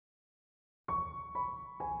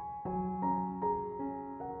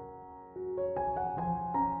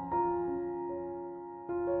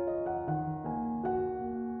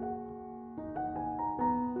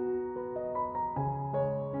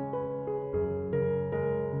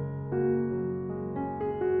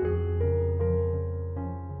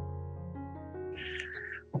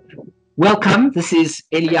Welcome. This is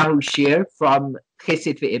Eliyahu Shear from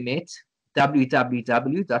Chesed Ve'emet,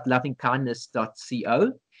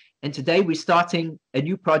 www.lovingkindness.co. And today we're starting a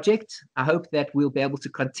new project. I hope that we'll be able to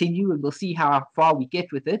continue and we'll see how far we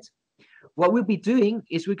get with it. What we'll be doing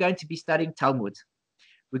is we're going to be studying Talmud.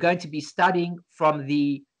 We're going to be studying from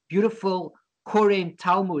the beautiful Koren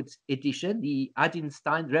Talmud edition, the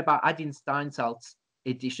Rabbi Adin Steinsaltz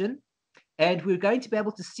edition. And we're going to be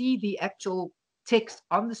able to see the actual text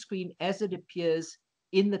on the screen as it appears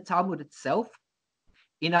in the Talmud itself.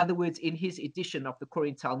 In other words, in his edition of the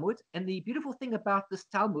Koren Talmud. And the beautiful thing about this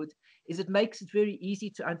Talmud is it makes it very easy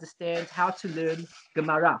to understand how to learn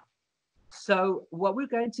Gemara. So what we're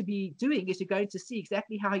going to be doing is you're going to see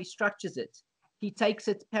exactly how he structures it. He takes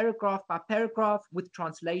it paragraph by paragraph with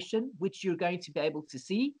translation, which you're going to be able to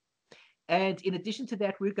see. And in addition to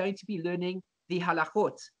that, we're going to be learning the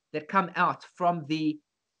Halachot that come out from the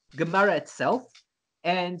Gemara itself,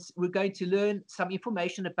 and we're going to learn some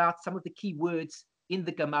information about some of the key words in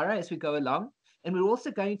the Gemara as we go along. And we're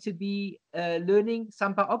also going to be learning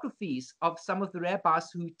some biographies of some of the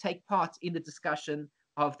rabbis who take part in the discussion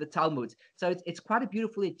of the Talmud. So it's quite a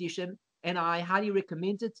beautiful edition, and I highly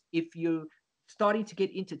recommend it if you're starting to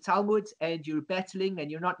get into Talmud and you're battling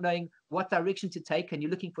and you're not knowing what direction to take and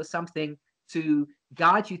you're looking for something to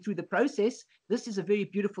guide you through the process. This is a very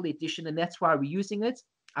beautiful edition, and that's why we're using it.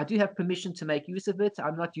 I do have permission to make use of it.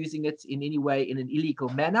 I'm not using it in any way in an illegal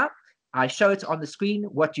manner. I show it on the screen.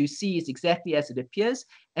 What you see is exactly as it appears,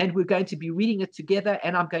 and we're going to be reading it together,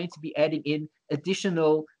 and I'm going to be adding in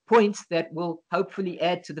additional points that will hopefully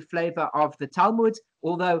add to the flavor of the Talmud,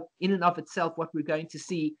 although in and of itself, what we're going to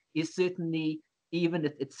see is certainly, even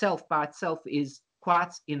itself by itself, is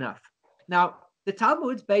quite enough. Now, the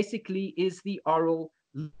Talmud basically is the oral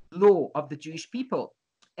law of the Jewish people.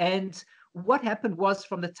 And what happened was,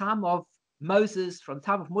 from the time of Moses, from the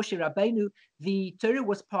time of Moshe Rabbeinu, the Torah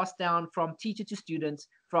was passed down from teacher to student,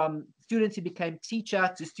 from student who became teacher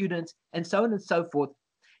to student, and so on and so forth.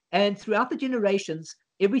 And throughout the generations,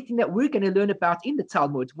 everything that we're going to learn about in the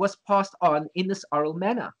Talmud was passed on in this oral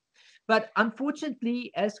manner. But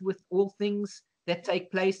unfortunately, as with all things that take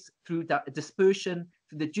place through dispersion,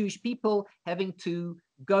 through the Jewish people having to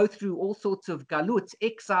go through all sorts of galut,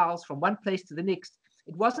 exiles from one place to the next,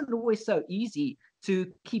 it wasn't always so easy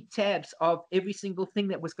to keep tabs of every single thing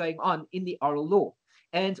that was going on in the oral law.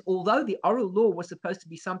 And although the oral law was supposed to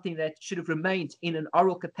be something that should have remained in an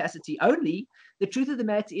oral capacity only, the truth of the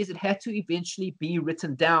matter is it had to eventually be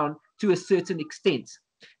written down to a certain extent.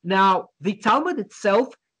 Now, the Talmud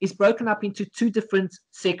itself is broken up into two different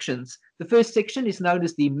sections. The first section is known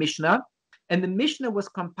as the Mishnah, and the Mishnah was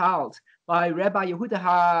compiled by Rabbi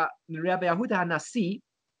Yehuda HaNasi,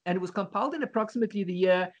 and it was compiled in approximately the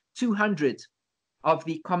year 200 of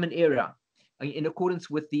the Common Era, in accordance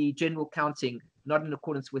with the general counting, not in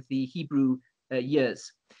accordance with the Hebrew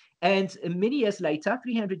years. And many years later,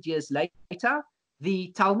 300 years later,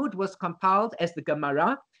 the Talmud was compiled as the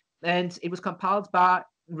Gemara, and it was compiled by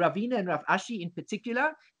Ravina and Rav Ashi in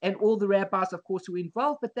particular, and all the rabbis, of course, who were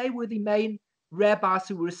involved, but they were the main rabbis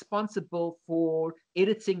who were responsible for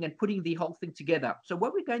editing and putting the whole thing together. So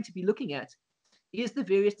what we're going to be looking at is the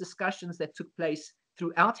various discussions that took place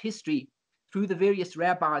throughout history through the various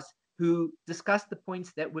rabbis who discussed the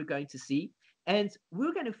points that we're going to see. And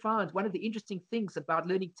we're going to find one of the interesting things about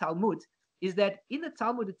learning Talmud is that in the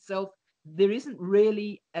Talmud itself, there isn't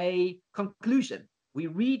really a conclusion. We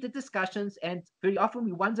read the discussions, and very often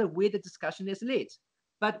we wonder where the discussion has led.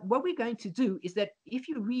 But what we're going to do is that if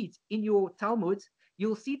you read in your Talmud,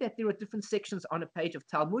 you'll see that there are different sections on a page of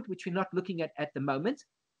Talmud, which we're not looking at the moment.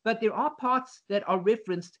 But there are parts that are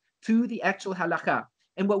referenced to the actual halakha.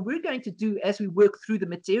 And what we're going to do as we work through the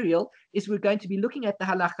material is we're going to be looking at the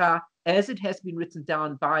halakha as it has been written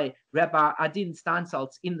down by Rabbi Adin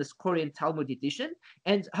Steinsaltz in this Koren Talmud edition.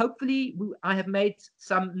 And hopefully I have made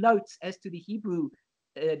some notes as to the Hebrew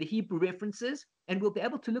references, and we'll be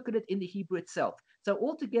able to look at it in the Hebrew itself. So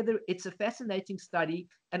altogether, it's a fascinating study,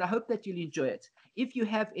 and I hope that you'll enjoy it. If you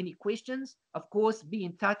have any questions, of course, be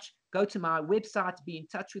in touch. Go to my website, be in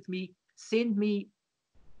touch with me, send me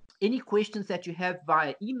any questions that you have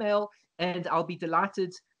via email, and I'll be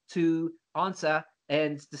delighted to answer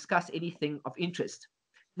and discuss anything of interest.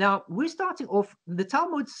 Now, we're starting off, the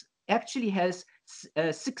Talmud actually has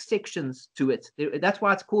 6 sections to it. That's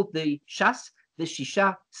why it's called the Shas, the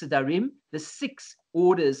Shisha Sedarim, the 6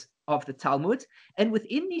 orders of the Talmud. And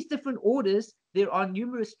within these different orders, there are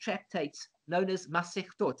numerous tractates known as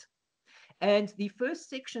Masechet. And the first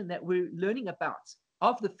section that we're learning about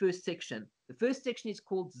of the first section is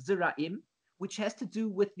called Ziraim, which has to do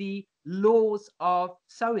with the laws of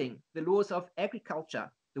sowing, the laws of agriculture.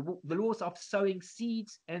 the laws of sowing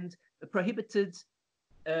seeds and prohibited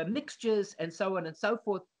mixtures and so on and so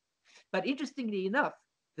forth. But interestingly enough,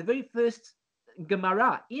 the very first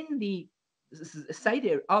Gemara in the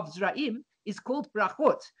Seder of Zraim is called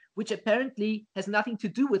Berachot, which apparently has nothing to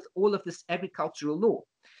do with all of this agricultural law.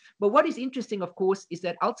 But what is interesting, of course, is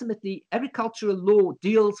that ultimately agricultural law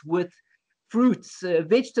deals with fruits,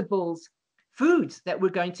 vegetables, foods that we're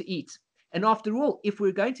going to eat. And after all, if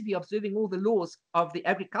we're going to be observing all the laws of the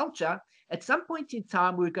agriculture, at some point in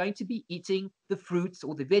time, we're going to be eating the fruits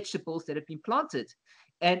or the vegetables that have been planted.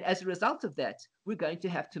 And as a result of that, we're going to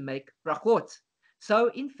have to make brachot.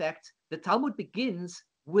 So in fact, the Talmud begins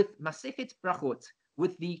with Masechet Berachot,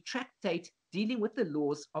 with the tractate dealing with the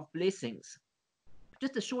laws of blessings.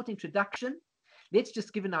 Just a short introduction. Let's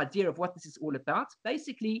just give an idea of what this is all about.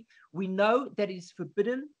 Basically, we know that it is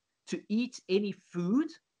forbidden to eat any food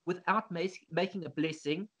without making a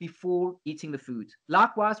blessing before eating the food.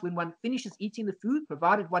 Likewise, when one finishes eating the food,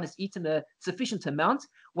 provided one has eaten a sufficient amount,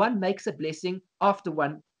 one makes a blessing after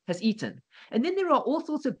one has eaten. And then there are all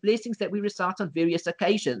sorts of blessings that we recite on various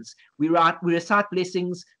occasions. We recite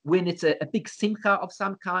blessings when it's a big simcha of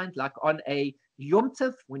some kind, like on a Yom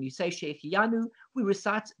Tov, when you say Shechianu. We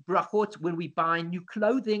recite brachot when we buy new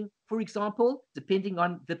clothing, for example, depending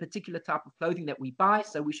on the particular type of clothing that we buy.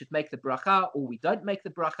 So we should make the bracha or we don't make the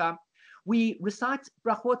bracha. We recite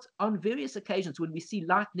brachot on various occasions when we see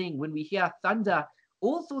lightning, when we hear thunder,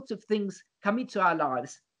 all sorts of things come into our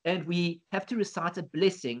lives. And we have to recite a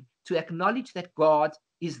blessing to acknowledge that God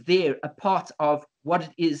is there, a part of what it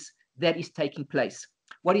is that is taking place.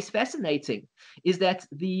 What is fascinating is that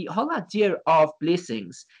the whole idea of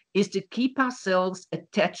blessings is to keep ourselves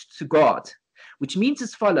attached to God, which means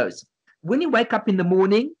as follows. When you wake up in the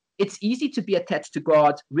morning, it's easy to be attached to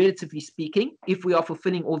God, relatively speaking, if we are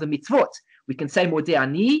fulfilling all the mitzvot. We can say Modeh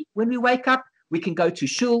Ani when we wake up. We can go to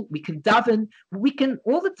shul, we can daven,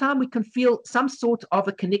 all the time we can feel some sort of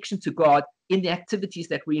a connection to God in the activities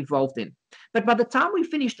that we're involved in. But by the time we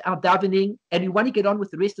finished our davening and we want to get on with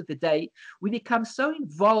the rest of the day, we become so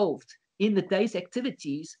involved in the day's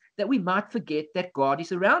activities that we might forget that God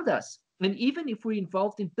is around us. And even if we're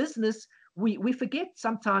involved in business, we forget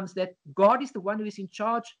sometimes that God is the one who is in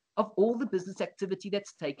charge of all the business activity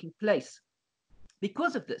that's taking place.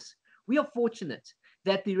 Because of this, we are fortunate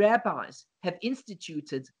that the rabbis have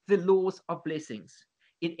instituted the laws of blessings.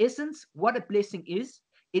 In essence, what a blessing is,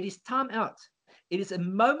 it is time out. It is a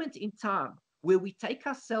moment in time where we take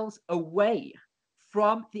ourselves away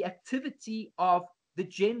from the activity of the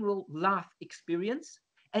general life experience.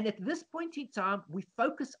 And at this point in time, we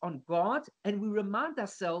focus on God and we remind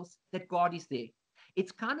ourselves that God is there.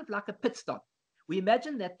 It's kind of like a pit stop. We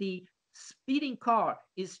imagine that the speeding car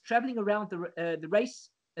is traveling around the race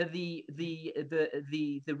the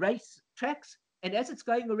race tracks, and as it's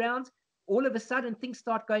going around, all of a sudden things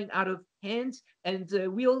start going out of hand, and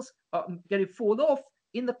wheels are going to fall off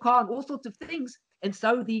in the car and all sorts of things. And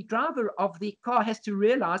so the driver of the car has to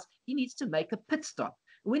realize he needs to make a pit stop.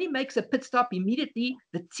 When he makes a pit stop, immediately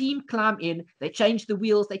the team climb in, they change the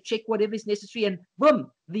wheels, they check whatever is necessary, and boom,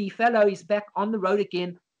 the fellow is back on the road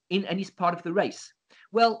again and he's part of the race.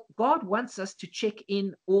 Well, God wants us to check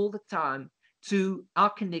in all the time to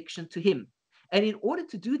our connection to him. And in order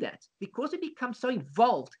to do that, because we become so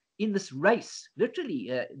involved in this race,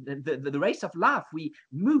 literally the race of life, we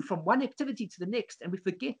move from one activity to the next and we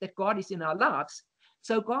forget that God is in our lives.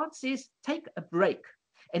 So God says, take a break.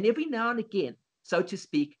 And every now and again, so to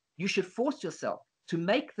speak, you should force yourself to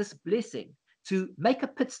make this blessing, to make a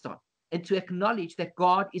pit stop and to acknowledge that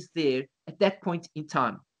God is there at that point in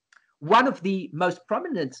time. One of the most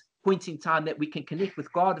prominent points in time that we can connect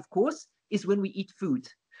with God, of course, is when we eat food.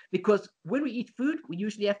 Because when we eat food, we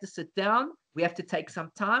usually have to sit down, we have to take some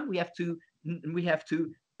time, we have to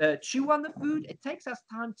chew on the food. It takes us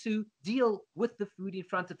time to deal with the food in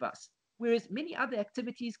front of us. Whereas many other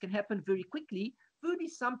activities can happen very quickly, food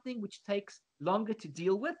is something which takes longer to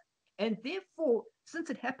deal with. And therefore, since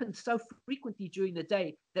it happens so frequently during the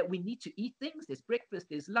day that we need to eat things, there's breakfast,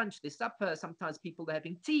 there's lunch, there's supper, sometimes people are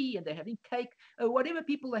having tea and they're having cake, or whatever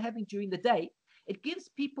people are having during the day, it gives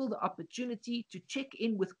people the opportunity to check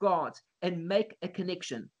in with God and make a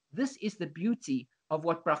connection. This is the beauty of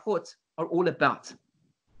what brachot are all about.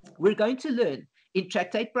 We're going to learn in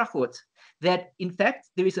Tractate Berachot that, in fact,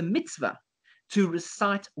 there is a mitzvah to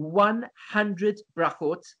recite 100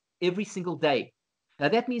 brachot every single day. Now,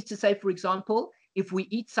 that means to say, for example, if we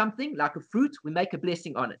eat something like a fruit, we make a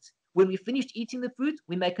blessing on it. When we finished eating the fruit,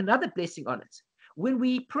 we make another blessing on it. When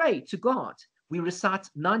we pray to God, we recite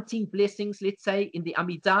 19 blessings, let's say, in the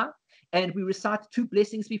Amidah. and we recite 2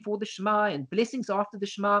 blessings before the Shema and blessings after the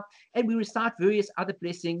Shema, and we recite various other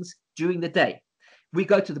blessings during the day. We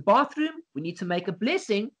go to the bathroom, we need to make a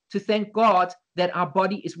blessing to thank God that our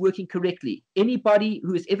body is working correctly. Anybody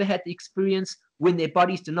who has ever had the experience when their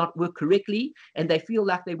bodies do not work correctly and they feel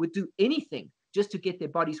like they would do anything just to get their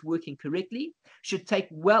bodies working correctly should take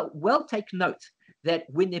note that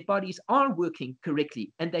when their bodies are working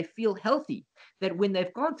correctly and they feel healthy, that when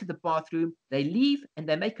they've gone to the bathroom, they leave and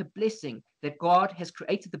they make a blessing that God has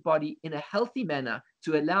created the body in a healthy manner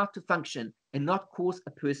to allow it to function and not cause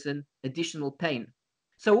a person additional pain.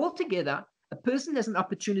 So altogether, a person has an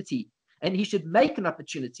opportunity, and he should make an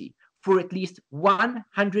opportunity for at least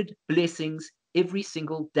 100 blessings every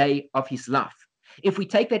single day of his life. If we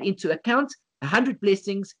take that into account, 100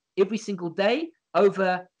 blessings every single day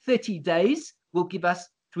over 30 days will give us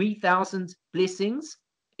 3,000 blessings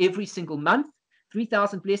every single month.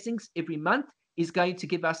 3,000 blessings every month is going to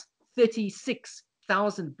give us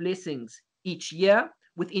 36,000 blessings each year.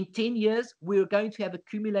 Within 10 years, we're going to have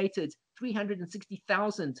accumulated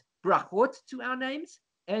 360,000 brachot to our names.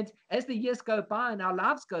 And as the years go by and our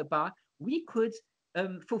lives go by, we could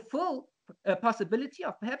fulfill a possibility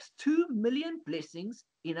of perhaps 2 million blessings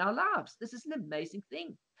in our lives. This is an amazing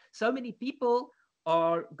thing. So many people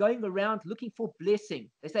are going around looking for blessing.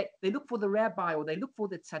 They look for the rabbi, or they look for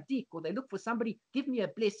the tzaddik, or they look for somebody, give me a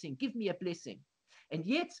blessing, give me a blessing. And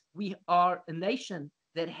yet we are a nation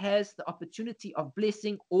that has the opportunity of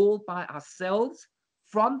blessing all by ourselves,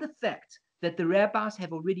 from the fact that the rabbis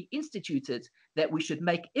have already instituted that we should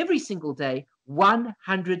make every single day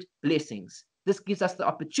 100 blessings. This gives us the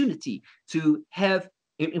opportunity to have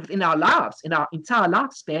in our lives, in our entire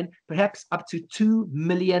lifespan, perhaps up to 2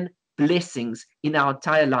 million blessings in our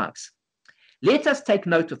entire lives. Let us take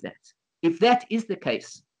note of that. If that is the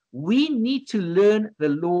case, we need to learn the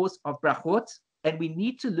laws of brachot, and we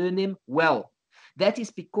need to learn them well. That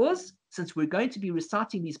is because, since we're going to be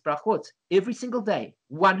reciting these brachot every single day,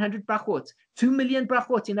 100 brachot, 2 million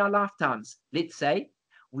brachot in our lifetimes, let's say,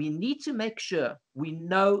 we need to make sure we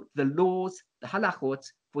know the laws, the halachot,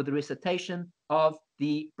 for the recitation of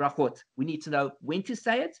the brachot. We need to know when to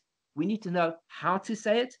say it. We need to know how to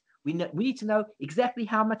say it. We need to know exactly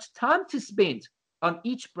how much time to spend on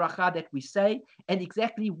each bracha that we say, and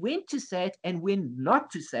exactly when to say it and when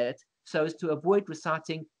not to say it, so as to avoid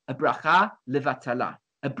reciting a bracha levatala,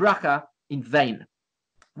 a bracha in vain.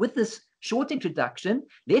 With this short introduction,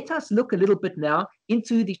 let us look a little bit now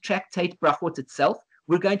into the Tractate Berachot itself.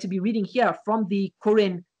 We're going to be reading here from the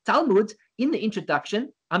Koren Talmud in the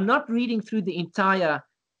introduction. I'm not reading through the entire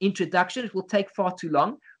introduction. It will take far too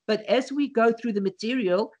long. But as we go through the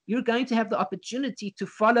material, you're going to have the opportunity to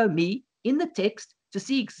follow me in the text to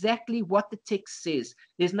see exactly what the text says.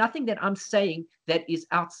 There's nothing that I'm saying that is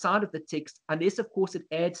outside of the text, unless, of course, it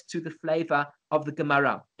adds to the flavor of the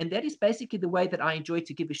Gemara. And that is basically the way that I enjoy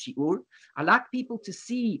to give a shiur. I like people to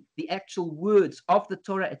see the actual words of the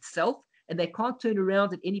Torah itself, and they can't turn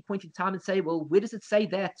around at any point in time and say, well, where does it say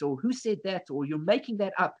that? Or who said that? Or you're making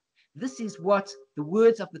that up. This is what the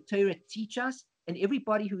words of the Torah teach us, and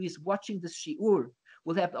everybody who is watching this shiur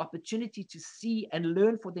will have the opportunity to see and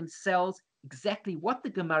learn for themselves exactly what the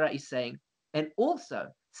Gemara is saying, and also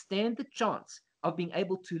stand the chance of being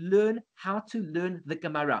able to learn how to learn the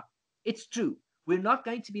Gemara. It's true, we're not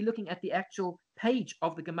going to be looking at the actual page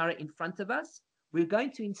of the Gemara in front of us. We're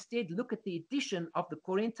going to instead look at the edition of the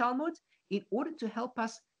Koren Talmud in order to help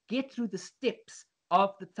us get through the steps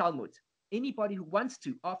of the Talmud. Anybody who wants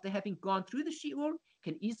to, after having gone through the shiur,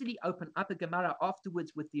 can easily open up a Gemara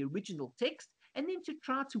afterwards with the original text, and then to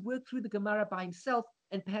try to work through the Gemara by himself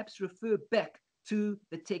and perhaps refer back to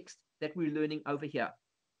the text that we're learning over here.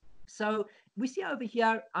 So we see over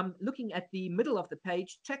here, I'm looking at the middle of the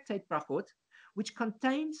page, Tractate Berachot, which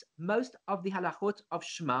contains most of the halachot of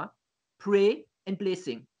Shema, prayer and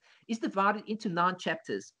blessing, is divided into 9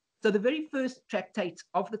 chapters. So the very first tractate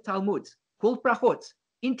of the Talmud, called Berachot,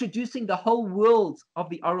 introducing the whole world of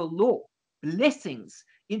the oral law, blessings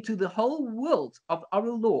into the whole world of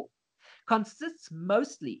oral law, consists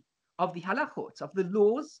mostly of the halachot, of the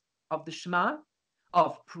laws of the Shema,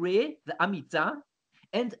 of prayer, the Amidah,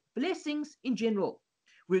 and blessings in general.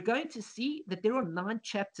 We're going to see that there are 9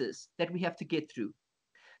 chapters that we have to get through.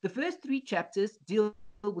 The first 3 chapters deal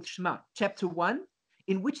with Shema. Chapter 1,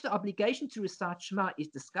 in which the obligation to recite Shema is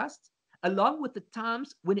discussed, along with the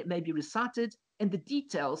times when it may be recited and the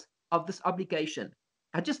details of this obligation.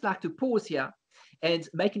 I'd just like to pause here and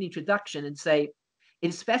make an introduction and say, it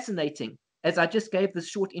is fascinating, as I just gave this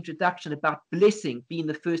short introduction about blessing being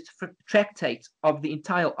the first tractate of the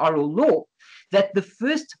entire oral law, that the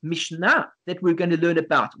first Mishnah that we're going to learn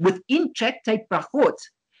about within Tractate Berachot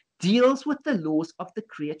deals with the laws of the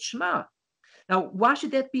Kriyat Shema. Now, why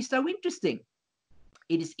should that be so interesting?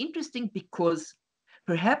 It is interesting because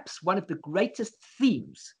perhaps one of the greatest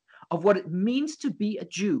themes of what it means to be a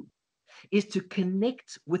Jew is to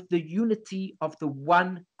connect with the unity of the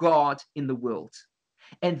one God in the world.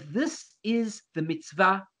 And this is the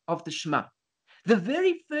mitzvah of the Shema. The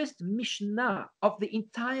very first Mishnah of the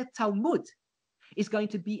entire Talmud is going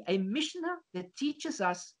to be a Mishnah that teaches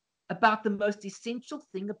us about the most essential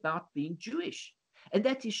thing about being Jewish. And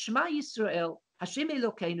that is Shema Yisrael, Hashem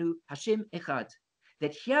Elokeinu, Hashem Echad.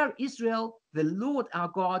 That here, Israel, the Lord our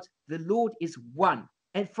God, the Lord is one.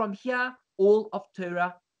 And from here, all of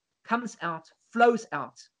Torah comes out, flows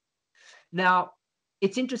out. Now,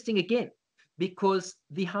 it's interesting again, because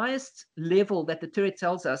the highest level that the Torah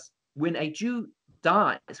tells us, when a Jew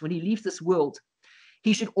dies, when he leaves this world,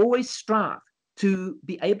 he should always strive to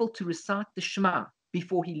be able to recite the Shema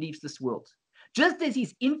before he leaves this world. Just as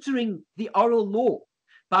he's entering the oral law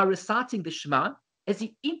by reciting the Shema, as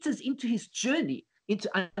he enters into his journey into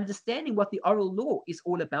understanding what the oral law is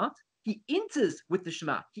all about, he enters with the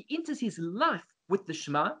Shema. He enters his life with the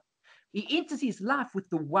Shema. He enters his life with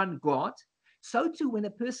the one God. So too, when a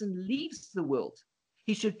person leaves the world,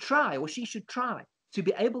 he should try, or she should try, to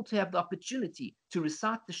be able to have the opportunity to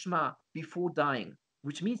recite the Shema before dying.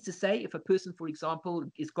 Which means to say, if a person, for example,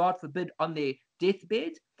 is, God forbid, on their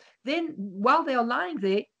deathbed, then while they are lying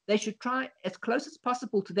there, they should try as close as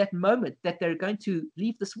possible to that moment that they're going to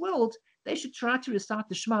leave this world. They should try to recite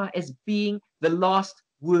the Shema as being the last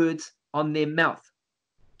words on their mouth.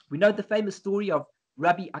 We know the famous story of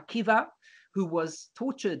Rabbi Akiva, who was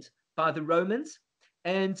tortured by the Romans,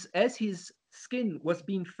 and as his skin was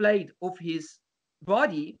being flayed off his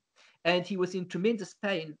body and he was in tremendous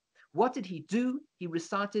pain, what did he do? He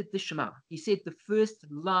recited the Shema. He said the first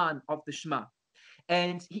line of the Shema,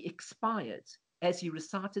 and he expired as he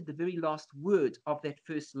recited the very last word of that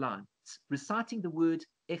first line, reciting the word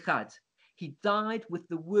Echad. He died with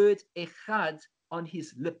the word Echad on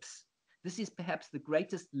his lips. This is perhaps the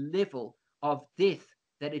greatest level of death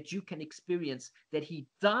that a Jew can experience, that he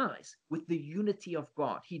dies with the unity of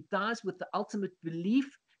God. He dies with the ultimate belief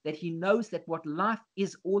that he knows that what life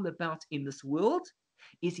is all about in this world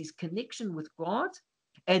is his connection with God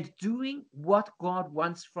and doing what God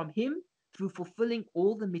wants from him through fulfilling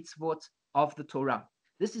all the mitzvot of the Torah.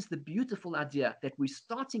 This is the beautiful idea that we're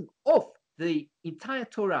starting off the entire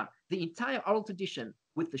Torah, the entire oral tradition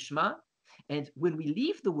with the Shema. And when we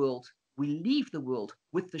leave the world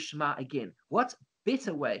with the Shema again. What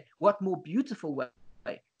better way, what more beautiful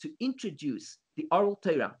way to introduce the oral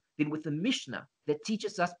Torah than with the Mishnah that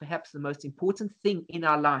teaches us perhaps the most important thing in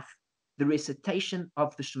our life, the recitation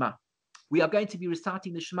of the Shema. We are going to be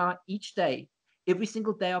reciting the Shema each day, every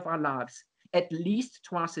single day of our lives, at least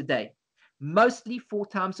twice a day, mostly 4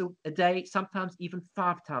 times a day, sometimes even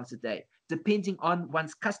 5 times a day, depending on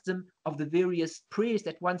one's custom of the various prayers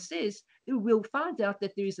that one says. We will find out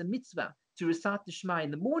that there is a mitzvah to recite the Shema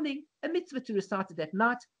in the morning, a mitzvah to recite it at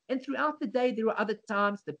night, and throughout the day there are other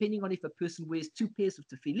times, depending on if a person wears 2 pairs of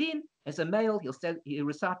tefillin. As a male, he'll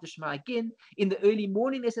recite the Shema again. In the early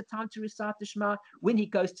morning, there's a time to recite the Shema. When he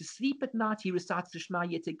goes to sleep at night, he recites the Shema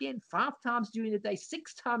yet again, 5 times during the day,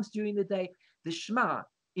 6 times during the day. The Shema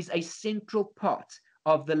is a central part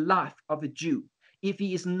of the life of a Jew. If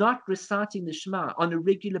he is not reciting the Shema on a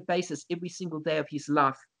regular basis every single day of his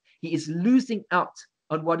life, he is losing out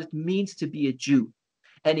on what it means to be a Jew.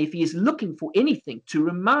 And if he is looking for anything to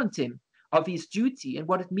remind him of his duty and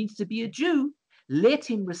what it means to be a Jew, let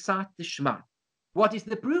him recite the Shema. What is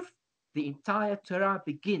the proof? The entire Torah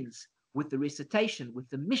begins with the recitation, with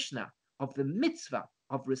the Mishnah of the mitzvah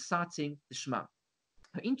of reciting the Shema.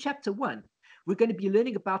 In chapter 1, we're going to be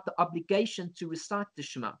learning about the obligation to recite the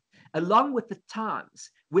Shema, along with the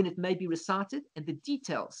times when it may be recited and the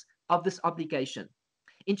details of this obligation.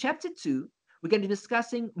 In chapter 2, we're going to be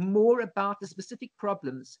discussing more about the specific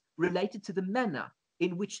problems related to the manner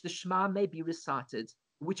in which the Shema may be recited,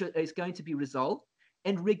 which is going to be resolved,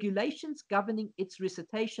 and regulations governing its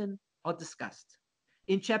recitation are discussed.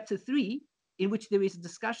 In chapter 3, in which there is a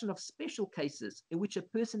discussion of special cases in which a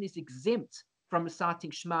person is exempt from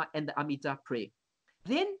reciting Shema and the Amidah prayer.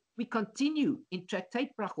 Then we continue in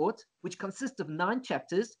Tractate Berachot, which consists of 9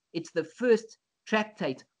 chapters. It's the first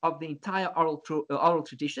tractate of the entire oral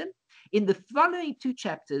tradition. In the following 2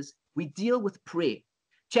 chapters, we deal with prayer.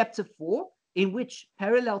 Chapter 4, in which,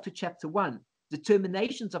 parallel to chapter 1,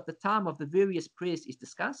 determinations of the time of the various prayers is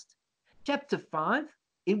discussed. Chapter 5,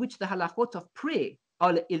 in which the halachot of prayer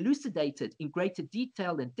are elucidated in greater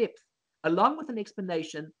detail and depth, along with an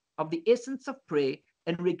explanation of the essence of prayer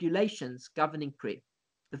and regulations governing prayer.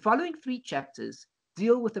 The following 3 chapters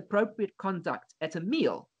deal with appropriate conduct at a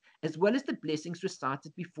meal, as well as the blessings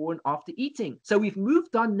recited before and after eating. So we've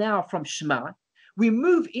moved on now from Shema. We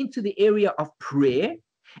move into the area of prayer,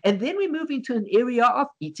 and then we move into an area of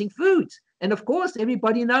eating food. And of course,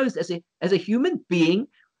 everybody knows as a human being,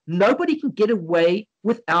 nobody can get away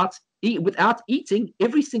without eating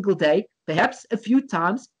every single day, perhaps a few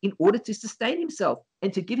times, in order to sustain himself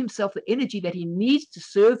and to give himself the energy that he needs to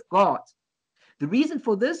serve God. The reason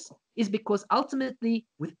for this is because ultimately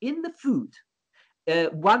within the food,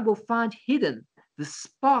 one will find hidden the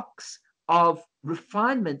sparks of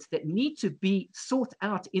refinement that need to be sought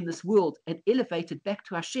out in this world and elevated back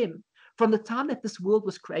to Hashem from the time that this world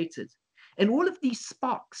was created. And all of these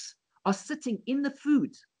sparks are sitting in the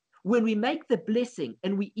food. When we make the blessing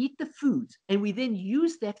and we eat the food and we then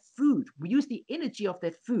use that food, we use the energy of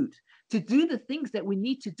that food to do the things that we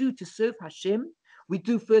need to do to serve Hashem. We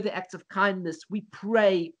do further acts of kindness. We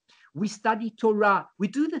pray. We study Torah. We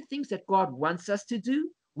do the things that God wants us to do.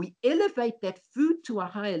 We elevate that food to a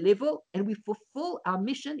higher level and we fulfill our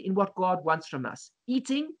mission in what God wants from us.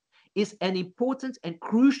 Eating is an important and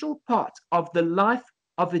crucial part of the life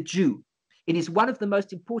of a Jew. It is one of the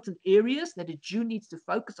most important areas that a Jew needs to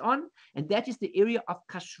focus on, and that is the area of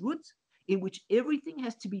kashrut, in which everything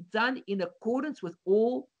has to be done in accordance with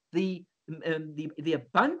all the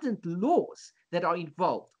abundant laws that are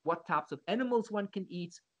involved. What types of animals one can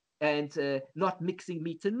eat, and not mixing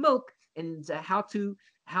meat and milk, and how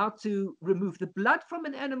to remove the blood from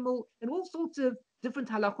an animal, and all sorts of different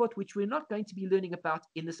halachot, which we're not going to be learning about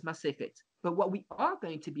in this Masechet. But what we are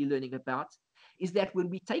going to be learning about is that when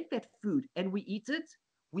we take that food and we eat it,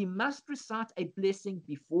 we must recite a blessing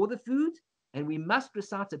before the food, and we must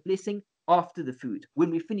recite a blessing after the food, when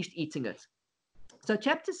we finished eating it. So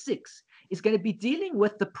chapter 6 is going to be dealing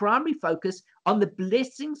with the primary focus on the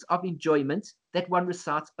blessings of enjoyment that one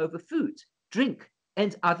recites over food, drink,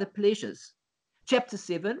 and other pleasures. Chapter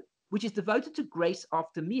 7, which is devoted to grace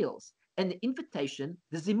after meals, and the invitation,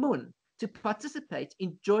 the zimun, to participate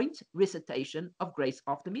in joint recitation of grace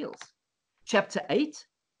after meals. Chapter 8,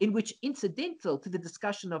 in which, incidental to the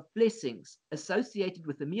discussion of blessings associated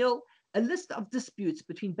with the meal, a list of disputes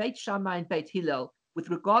between Beit Shammai and Beit Hillel with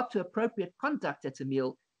regard to appropriate conduct at a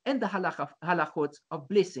meal and the halachot of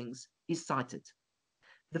blessings is cited.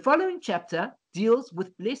 The following chapter deals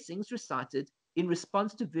with blessings recited in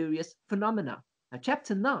response to various phenomena. Now,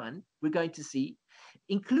 chapter 9, we're going to see,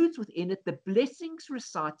 includes within it the blessings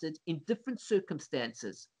recited in different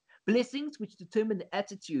circumstances, blessings which determine the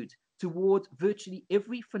attitude toward virtually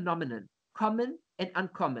every phenomenon, common and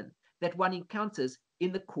uncommon, that one encounters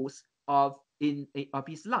in the course of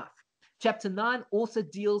his life. Chapter 9 also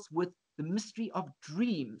deals with the mystery of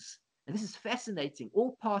dreams. And this is fascinating,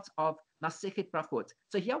 all part of Masechet Berachot.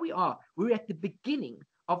 So here we are. We're at the beginning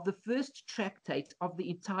of the first tractate of the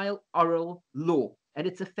entire oral law. And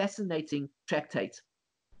it's a fascinating tractate.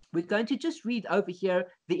 We're going to just read over here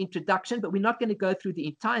the introduction, but we're not going to go through the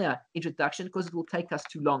entire introduction because it will take us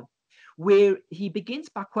too long, where he begins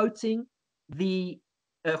by quoting the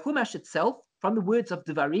Chumash itself from the words of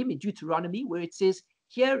Devarim in Deuteronomy, where it says,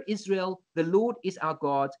 "Hear, Israel, the Lord is our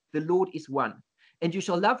God, the Lord is one. And you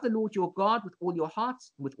shall love the Lord your God with all your heart,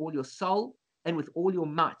 with all your soul, and with all your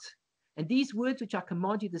might. And these words which I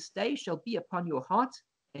command you this day shall be upon your heart,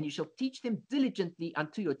 and you shall teach them diligently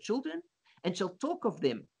unto your children, and shall talk of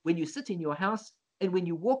them when you sit in your house, and when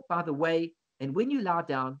you walk by the way, and when you lie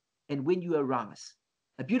down, and when you arise."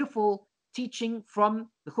 A beautiful teaching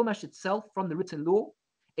from the Chumash itself, from the written law.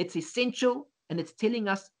 It's essential, and it's telling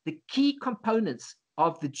us the key components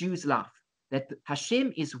of the Jew's life, that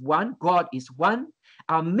Hashem is one, God is one.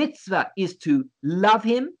 Our mitzvah is to love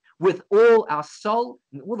him with all our soul,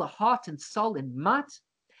 and all the heart and soul and might.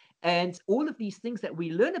 And all of these things that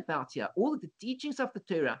we learn about here, all of the teachings of the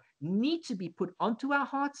Torah, need to be put onto our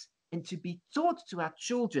hearts and to be taught to our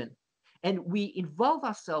children. And we involve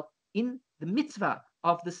ourselves in the mitzvah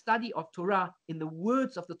of the study of Torah, in the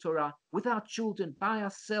words of the Torah, with our children, by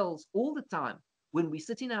ourselves, all the time, when we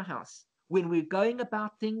sit in our house, when we're going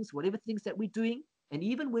about things, whatever things that we're doing, and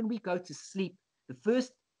even when we go to sleep. The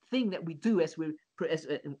first thing that we do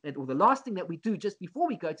or the last thing that we do just before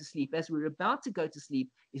we go to sleep, as we're about to go to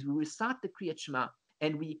sleep, is we recite the Kriyat Shema,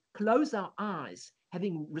 and we close our eyes,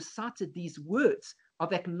 having recited these words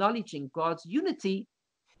of acknowledging God's unity,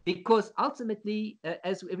 because ultimately,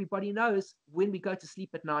 as everybody knows, when we go to sleep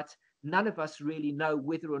at night, none of us really know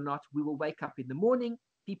whether or not we will wake up in the morning.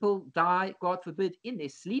 People die, God forbid, in their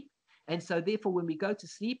sleep. And so therefore, when we go to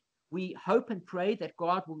sleep, we hope and pray that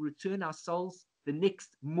God will return our souls the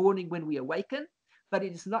next morning when we awaken, but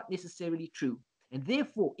it is not necessarily true. And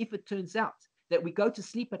therefore, if it turns out that we go to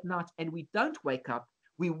sleep at night and we don't wake up,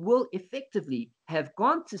 we will effectively have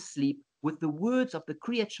gone to sleep with the words of the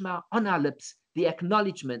Kriyat Shema on our lips, the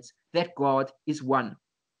acknowledgement that God is one.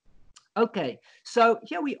 Okay, so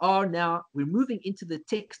here we are now. We're moving into the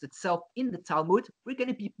text itself in the Talmud. We're going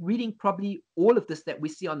to be reading probably all of this that we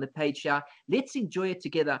see on the page here. Let's enjoy it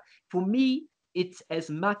together. For me, it's as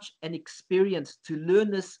much an experience to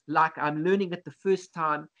learn this like I'm learning it the first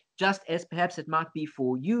time, just as perhaps it might be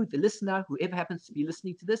for you, the listener, whoever happens to be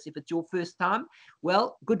listening to this. If it's your first time,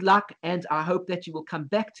 well, good luck. And I hope that you will come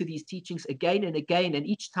back to these teachings again and again. And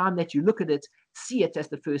each time that you look at it, see it as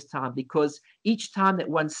the first time, because each time that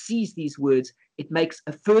one sees these words, it makes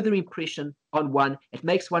a further impression on one. It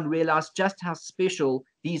makes one realize just how special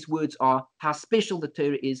these words are, how special the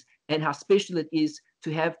Torah is, and how special it is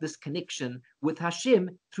to have this connection with Hashem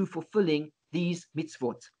through fulfilling these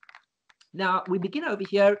mitzvot. Now, we begin over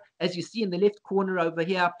here, as you see in the left corner over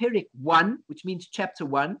here, Perek 1, which means chapter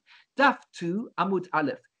 1, Daf 2, Amud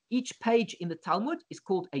Aleph. Each page in the Talmud is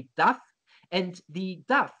called a Daf, and the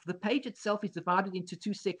Daf, the page itself, is divided into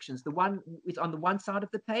two sections. The one is on the one side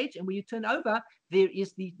of the page, and when you turn over, there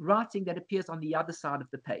is the writing that appears on the other side of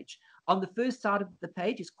the page. On the first side of the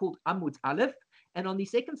page is called Amud Aleph, and on the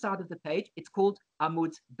second side of the page, it's called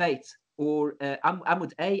Amud Beit, or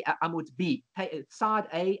Amud A, Amud B, side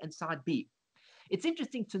A and side B. It's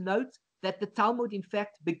interesting to note that the Talmud, in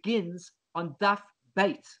fact, begins on Daf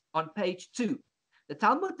Beit, on page 2. The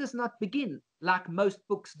Talmud does not begin like most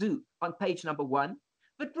books do on page number 1,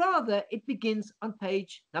 but rather it begins on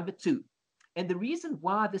page number 2. And the reason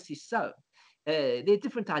why this is so, there are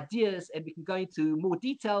different ideas, and we can go into more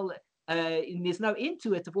detail. And there's no end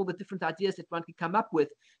to it of all the different ideas that one can come up with.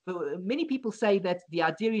 But many people say that the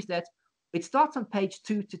idea is that it starts on page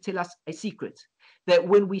 2 to tell us a secret, that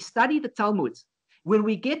when we study the Talmud, when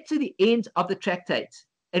we get to the end of the tractate,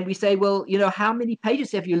 and we say, well, how many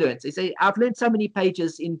pages have you learned? They say, I've learned so many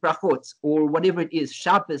pages in Berachot, or whatever it is,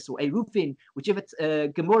 Shabbos or Erufin, whichever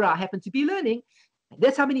Gemara I happen to be learning.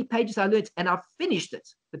 That's how many pages I learned, and I've finished it,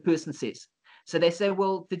 the person says. So they say,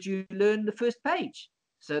 well, did you learn the first page?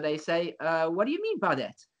 So they say, what do you mean by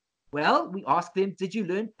that? Well, we ask them, did you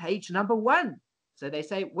learn page number 1? So they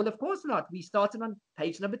say, well, of course not. We started on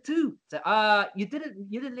page number 2. So you didn't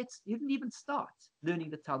even start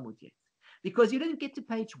learning the Talmud yet, because you didn't get to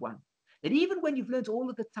page 1. And even when you've learned all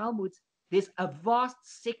of the Talmud, there's a vast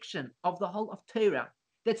section of the whole of Torah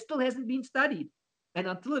that still hasn't been studied. And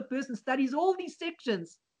until a person studies all these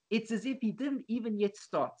sections, it's as if he didn't even yet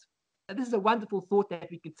start. And this is a wonderful thought that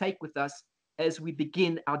we can take with us as we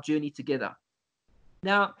begin our journey together.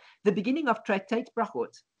 Now, the beginning of Tractate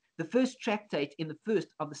Berachot, the first tractate in the first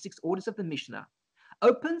of the 6 orders of the Mishnah,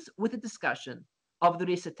 opens with a discussion of the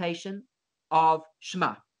recitation of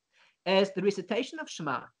Shema, as the recitation of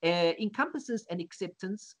Shema encompasses an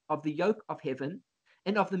acceptance of the yoke of heaven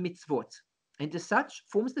and of the mitzvot, and as such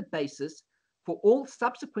forms the basis for all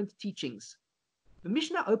subsequent teachings. The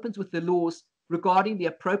Mishnah opens with the laws regarding the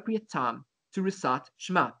appropriate time to recite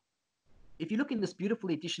Shema. If you look in this beautiful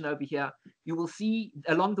edition over here, you will see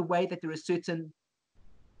along the way that there are certain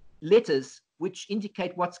letters which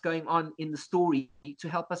indicate what's going on in the story to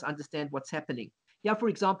help us understand what's happening. Here, for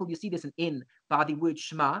example, you see there's an N by the word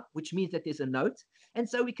Shema, which means that there's a note. And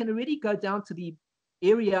so we can already go down to the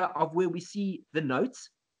area of where we see the notes.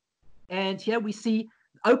 And here we see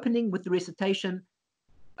opening with the recitation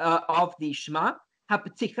of the Shema,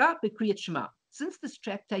 HaPeticha B'Kriyat Shema. Since this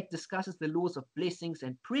tractate discusses the laws of blessings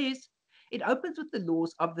and prayers, it opens with the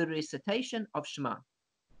laws of the recitation of Shema,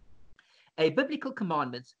 a biblical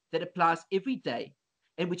commandment that applies every day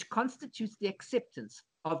and which constitutes the acceptance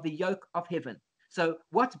of the yoke of heaven. So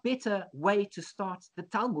what better way to start the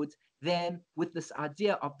Talmud than with this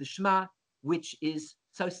idea of the Shema, which is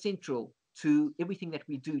so central to everything that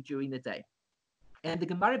we do during the day. And the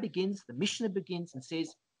Gemara begins, the Mishnah begins and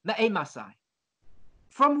says, Ma'e Masai.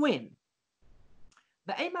 From when?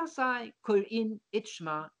 Ma'e Masai Koren et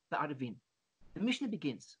Shema ba'arvin. The Mishnah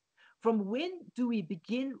begins. From when do we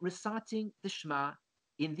begin reciting the Shema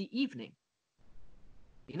in the evening?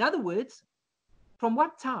 In other words, from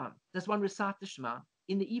what time does one recite the Shema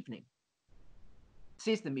in the evening?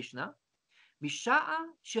 Says the Mishnah, Misha'a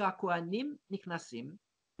she'akohanim niknasim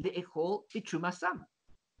le'echol b'trumasam.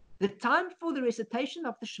 The time for the recitation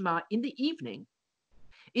of the Shema in the evening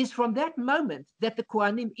is from that moment that the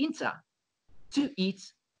Kohanim enter to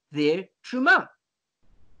eat their truma.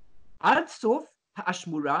 Ad sof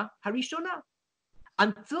ha'ashmura harishona,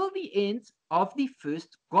 until the end of the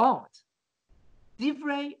first guard.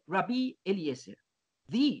 Divrei Rabbi Eliezer.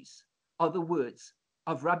 These are the words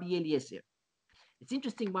of Rabbi Eliezer. It's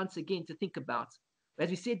interesting once again to think about as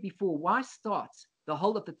we said before, why start the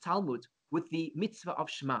whole of the Talmud with the mitzvah of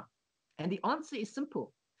Shema? And the answer is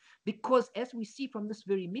simple. Because as we see from this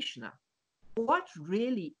very Mishnah, what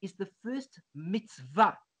really is the first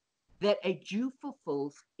mitzvah that a Jew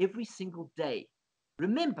fulfills every single day?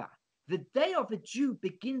 Remember, the day of a Jew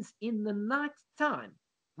begins in the night time.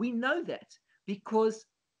 We know that because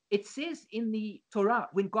it says in the Torah,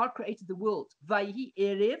 when God created the world, Vayihi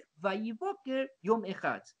erev, vayihi boker, yom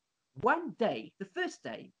echad. One day, the first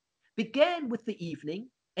day, began with the evening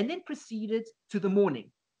and then proceeded to the morning,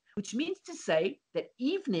 which means to say that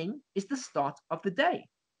evening is the start of the day.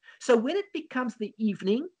 So when it becomes the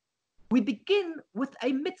evening, we begin with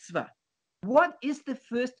a mitzvah. What is the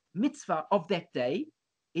first mitzvah of that day?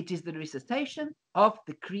 It is the recitation of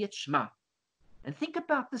the Kriyat Shema. And think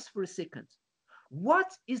about this for a second. What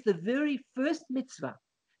is the very first mitzvah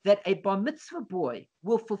that a bar mitzvah boy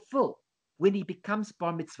will fulfill when he becomes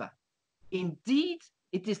bar mitzvah? Indeed,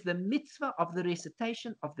 it is the mitzvah of the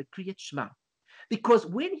recitation of the Kriyat Shema. Because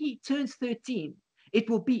when he turns 13, it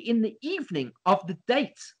will be in the evening of the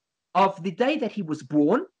date of the day that he was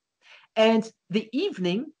born. And the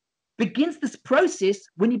evening begins this process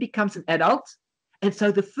when he becomes an adult. And so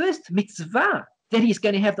the first mitzvah that he's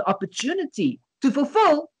going to have the opportunity to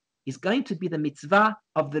fulfill is going to be the mitzvah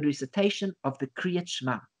of the recitation of the Kriyat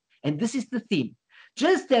Shema. And this is the theme.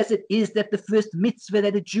 Just as it is that the first mitzvah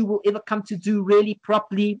that a Jew will ever come to do really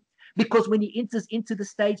properly, because when he enters into the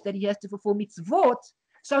stage that he has to fulfill mitzvot,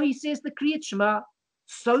 so he says the Kriyat Shema,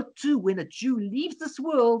 so too when a Jew leaves this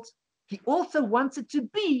world, he also wants it to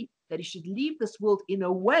be that he should leave this world in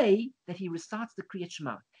a way that he recites the Kriyat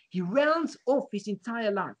Shema. He rounds off his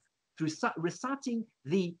entire life through reciting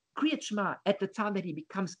the Kriyat Shema at the time that he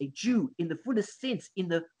becomes a Jew in the fullest sense, in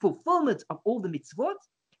the fulfillment of all the mitzvot,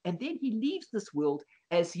 and then he leaves this world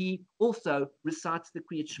as he also recites the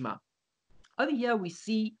Kriyat Shema. Over here we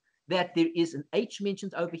see that there is an H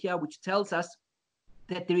mentioned over here, which tells us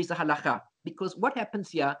that there is a halacha. Because what happens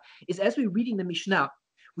here is as we're reading the Mishnah,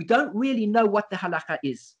 we don't really know what the halacha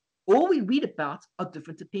is. All we read about are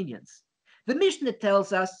different opinions. The Mishnah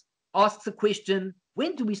tells us, asks a question,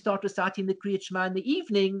 when do we start reciting the Kriyat Shema in the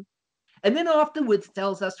evening? And then afterwards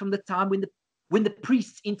tells us from the time when the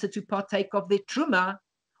priests enter to partake of their truma.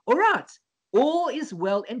 All right, all is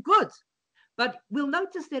well and good. But we'll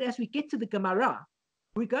notice that as we get to the Gemara,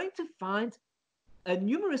 we're going to find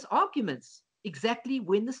numerous arguments exactly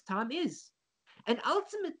when this time is. And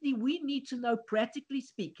ultimately, we need to know, practically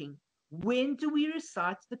speaking, when do we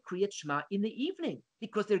recite the Kriyat Shema in the evening?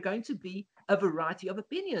 Because there are going to be a variety of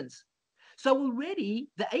opinions. So already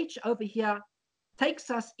the H over here takes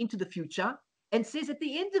us into the future and says at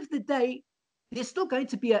the end of the day, there's still going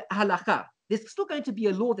to be a halacha. There's still going to be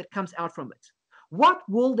a law that comes out from it. What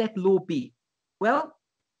will that law be? Well,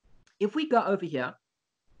 if we go over here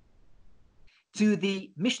to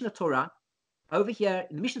the Mishnah Torah, over here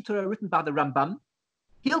in the Mishnah Torah written by the Rambam,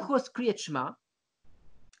 Hilchos Kriyat Shema,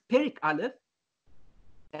 Perik Aleph,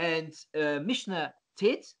 and Mishnah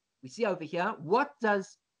Tet, we see over here, what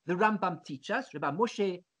does the Rambam teach us? Rabbi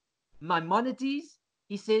Moshe Maimonides,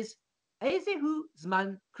 he says, Ezehu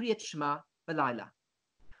Zman Kriyat Shema Balayla.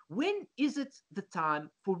 When is it the time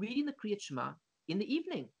for reading the Kriyat Shema? In the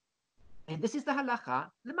evening. And this is the halacha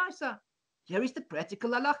l'maisa. Here is the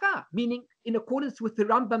practical halacha, meaning in accordance with the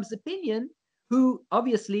Rambam's opinion, who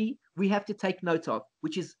obviously we have to take note of,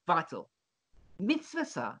 which is vital.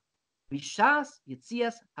 Mitzvah Rishas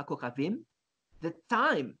Yitzias HaKochavim, the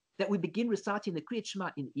time that we begin reciting the Kriyat Shema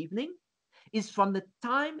in the evening is from the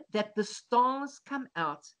time that the stars come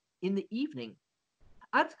out in the evening,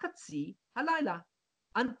 Ad Chatzi Halayla,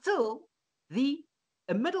 until the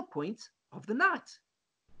middle point of the night.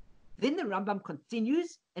 Then the Rambam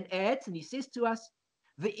continues and adds, and he says to us,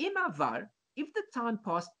 Ve'im avar, if the time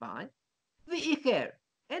passed by, ve'icher,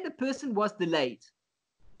 and the person was delayed,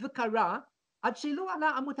 v'kara, ad shelo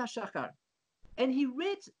ala amut hashachar, and he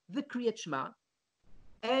read the Kriyat Shema,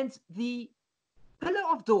 and the pillar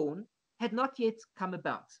of dawn had not yet come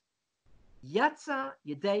about. Yatsa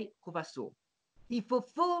yedei chuvaso, he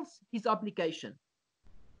fulfills his obligation.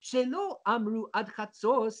 Shelo amru ad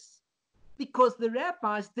chatzos, because the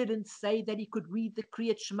rabbis didn't say that he could read the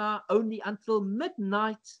Kriyat Shema only until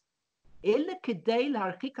midnight,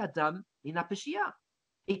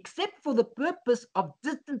 except for the purpose of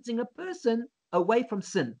distancing a person away from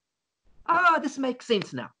sin. This makes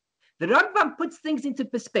sense now. The Rambam puts things into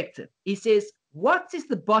perspective. He says, what is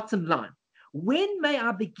the bottom line? When may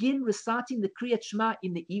I begin reciting the Kriyat Shema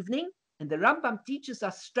in the evening? And the Rambam teaches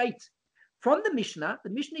us straight from the Mishnah. The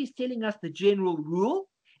Mishnah is telling us the general rule,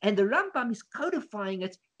 and the Rambam is codifying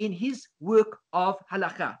it in his work of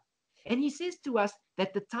halakha. And he says to us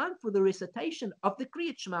that the time for the recitation of the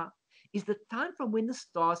Kriyat Shema is the time from when the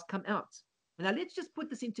stars come out. Now let's just put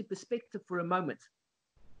this into perspective for a moment.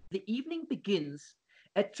 The evening begins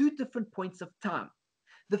at two different points of time.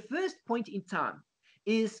 The first point in time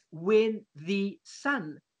is when the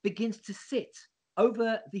sun begins to set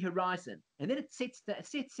over the horizon, and then it sets,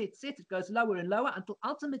 it goes lower and lower until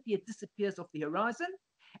ultimately it disappears off the horizon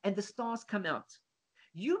and the stars come out.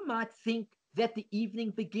 You might think that the evening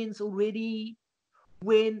begins already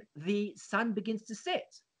when the sun begins to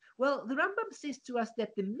set. Well, the Rambam says to us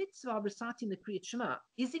that the mitzvah of reciting the Kriyat Shema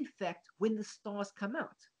is in fact when the stars come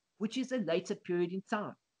out, which is a later period in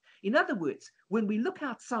time. In other words, when we look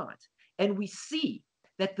outside and we see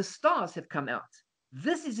that the stars have come out,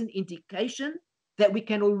 this is an indication that we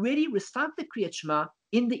can already recite the Kriyat Shema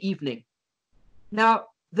in the evening. Now,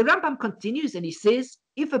 the Rambam continues and he says,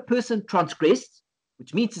 if a person transgressed,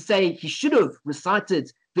 which means to say he should have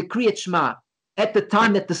recited the Kriyat Shema at the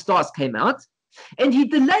time that the stars came out, and he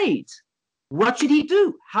delayed, what should he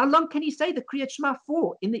do? How long can he say the Kriyat Shema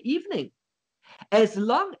for in the evening? As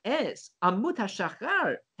long as Amud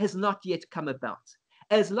HaShachar has not yet come about,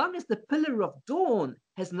 as long as the pillar of dawn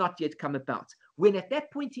has not yet come about, when at that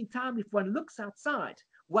point in time, if one looks outside,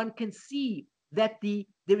 one can see that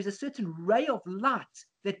there is a certain ray of light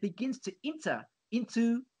that begins to enter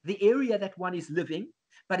into the area that one is living,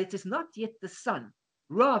 but it is not yet the sun.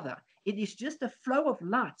 Rather, it is just a flow of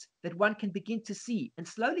light that one can begin to see. And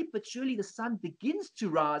slowly but surely the sun begins to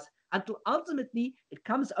rise until ultimately it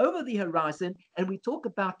comes over the horizon. And we talk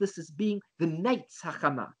about this as being the Neitz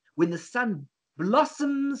HaChama, when the sun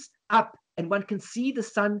blossoms up and one can see the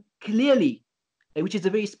sun clearly, which is a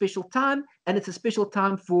very special time. And it's a special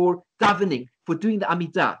time for davening, for doing the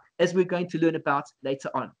Amidah, as we're going to learn about later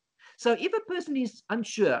on. So if a person is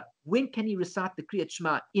unsure, when can he recite the Kriyat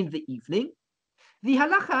Shema in the evening? The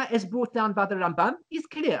halacha, as brought down by the Rambam, is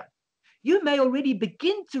clear. You may already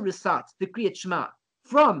begin to recite the Kriyat Shema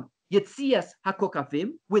from Yetzias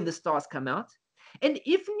HaKokavim, when the stars come out, and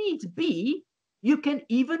if need be, you can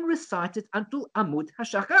even recite it until Amud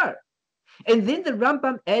HaShachar. And then the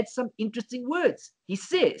Rambam adds some interesting words. He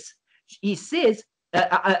says, Amud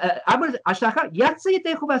HaShachar,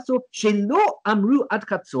 Shelo Amru Ad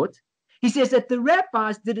Chatzot. He says that the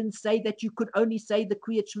rabbis didn't say that you could only say the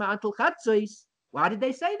Kriyat Shema until Chatzos. Why did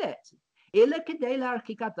they say that? In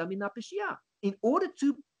order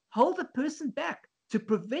to hold a person back, to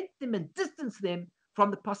prevent them and distance them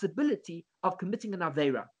from the possibility of committing an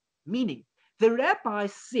Aveira. Meaning, the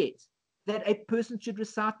rabbis said that a person should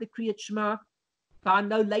recite the Kriyat Shema by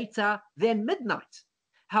no later than midnight.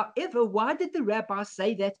 However, why did the rabbis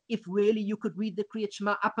say that if really you could read the Kriyat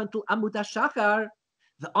Shema up until Amud HaShachar?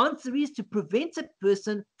 The answer is to prevent a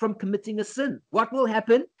person from committing a sin. What will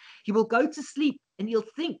happen? He will go to sleep and he'll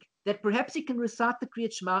think that perhaps he can recite the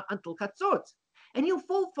Kriyat Shema until Chatzot. And he'll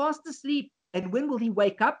fall fast asleep. And when will he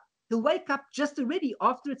wake up? He'll wake up just already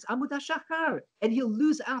after it's Amud HaShachar. And he'll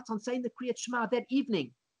lose out on saying the Kriyat Shema that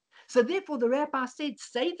evening. So therefore the rabbi said,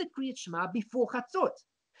 say the Kriyat Shema before Chatzot.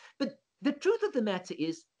 But the truth of the matter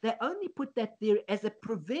is, they only put that there as a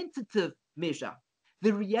preventative measure.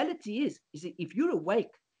 The reality is that if you're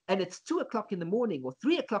awake and it's 2 o'clock in the morning or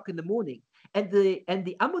 3 o'clock in the morning, and the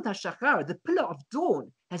Amud HaShachar, the pillar of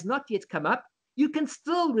dawn, has not yet come up, you can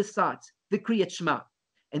still recite the Kriyat Shema.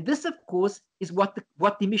 And this, of course, is what the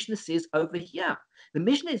Mishnah says over here. The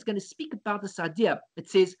Mishnah is going to speak about this idea. It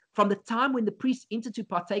says, from the time when the priests enter to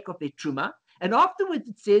partake of their truma, and afterwards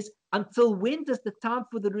it says, until when does the time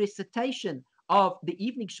for the recitation of the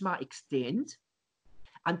evening Shema extend?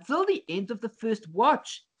 Until the end of the first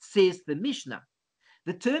watch, says the Mishnah.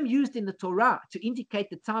 The term used in the Torah to indicate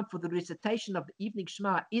the time for the recitation of the evening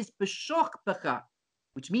Shema is b'shoch becha,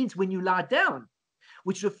 which means when you lie down,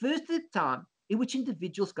 which refers to the time in which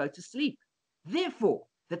individuals go to sleep. Therefore,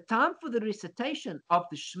 the time for the recitation of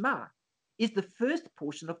the Shema is the first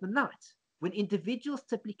portion of the night, when individuals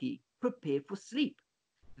typically prepare for sleep.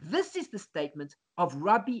 This is the statement of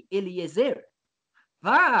Rabbi Eliezer.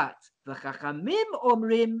 But the Chachamim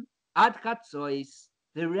omrim ad Chatzos.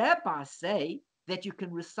 The rabbis say that you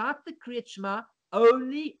can recite the Kriyat Shema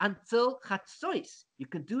only until Chatzos. You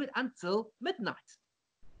can do it until midnight.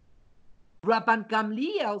 Rabban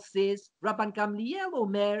Gamliel says, Rabban Gamliel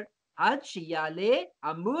omer ad sheyale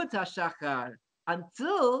Amud HaShachar,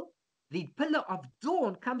 until the pillar of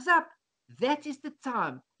dawn comes up. That is the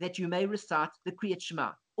time that you may recite the Kriyat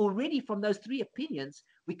Shema. Already from those three opinions,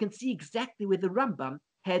 we can see exactly where the Rambam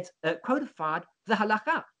had codified the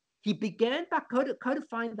halacha. He began by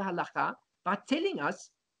codifying the halacha by telling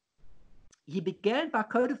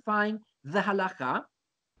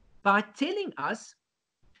us,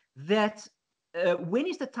 that when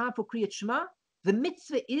is the time for Kriyat Shema? The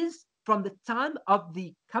mitzvah is from the time of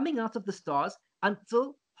the coming out of the stars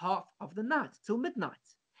until half of the night, till midnight.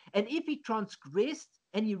 And if he transgressed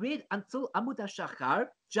and he read until Amud HaShachar,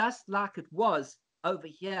 just like it was over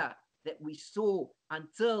here that we saw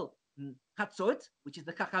until Chatzot, which is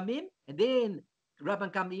the Chachamim, and then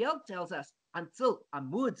Rabban Gamliel tells us until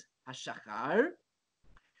Amud HaShachar.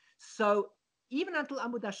 So even until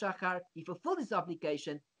Amud HaShachar, he fulfilled his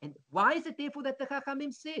obligation. And why is it therefore that the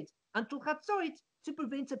Chachamim said until Chatzot, to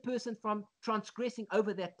prevent a person from transgressing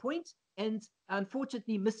over that point and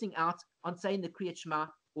unfortunately missing out on saying the Kriyat Shema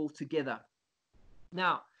altogether?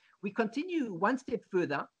 Now, we continue one step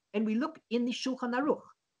further and we look in the Shulchan Aruch.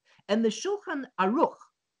 And the Shulchan Aruch,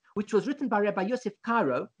 which was written by Rabbi Yosef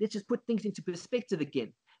Karo, let's just put things into perspective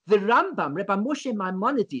again. The Rambam, Rabbi Moshe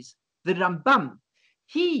Maimonides, the Rambam,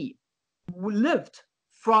 he lived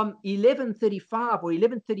from 1135 or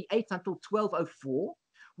 1138 until 1204,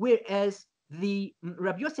 whereas the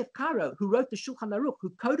Rabbi Yosef Karo, who wrote the Shulchan Aruch, who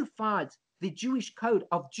codified the Jewish code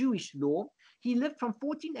of Jewish law, he lived from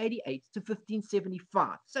 1488 to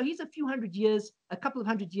 1575. So he's a couple of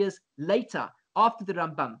hundred years later after the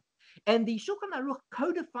Rambam. And the Shulchan Aruch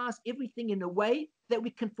codifies everything in a way that we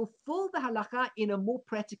can fulfill the halakha in a more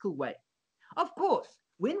practical way. Of course,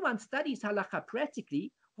 when one studies halakha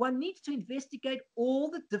practically, one needs to investigate all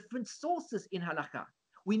the different sources in halakha.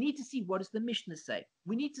 We need to see what does the Mishnah say.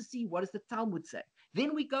 We need to see what does the Talmud say.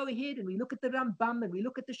 Then we go ahead and we look at the Rambam and we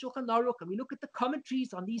look at the Shulchan Aruch and we look at the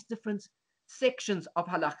commentaries on these different sections of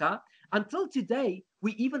halakha. Until today,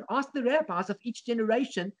 we even ask the rabbis of each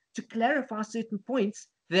generation to clarify certain points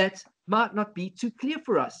that might not be too clear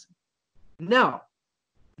for us. Now,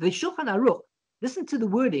 the Shulchan Aruch, listen to the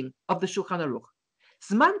wording of the Shulchan Aruch.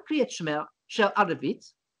 Zman Kriyat Shema shel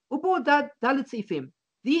Arvit ubo dalet seifim.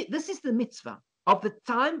 This is the mitzvah of the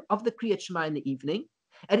time of the Kriyat Shema in the evening,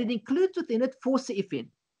 and it includes within it 4 seifim,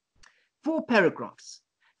 4 paragraphs.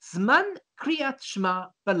 Zman Kriyat Shema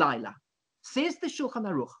balayla, says the Shulchan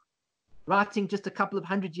Aruch, writing just a couple of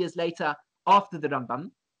hundred years later after the Rambam,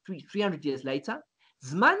 300 years later.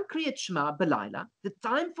 Zman Kriyat Shema balayla, the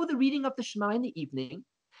time for the reading of the Shema in the evening,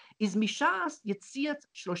 is Mishas Yetziat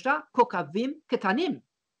Shlosha Kokavim Ketanim,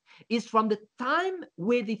 is from the time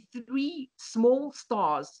where the 3 small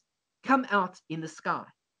stars come out in the sky.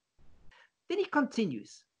 Then he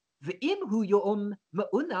continues, V'im hu yom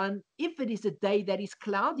ma'unan, if it is a day that is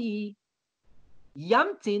cloudy,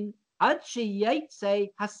 Yamtin ad sheyetze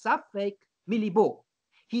hasafek milibo,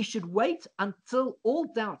 he should wait until all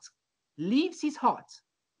doubt leaves his heart,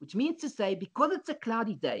 which means to say, because it's a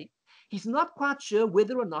cloudy day, he's not quite sure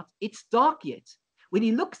whether or not it's dark yet. When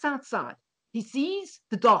he looks outside, he sees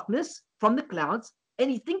the darkness from the clouds, and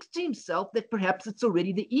he thinks to himself that perhaps it's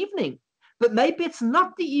already the evening, but maybe it's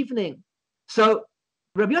not the evening. So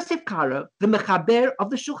Rabbi Yosef Karo, the Mechaber of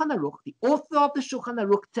the Shulchan Aruch, the author of the Shulchan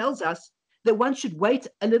Aruch, tells us that one should wait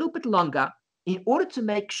a little bit longer in order to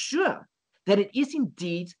make sure that it is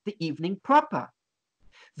indeed the evening proper.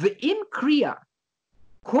 Ve'im kriya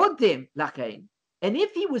kodem lachein, and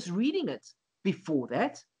if he was reading it before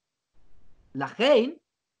that, lachein,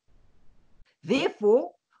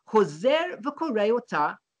 therefore, chozer v'korei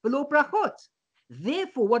ota v'lo brachot.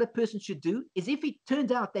 Therefore, what a person should do is, if it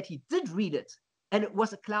turned out that he did read it and it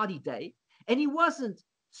was a cloudy day and he wasn't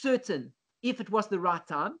certain if it was the right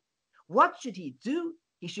time, what should he do?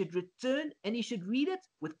 He should return and he should read it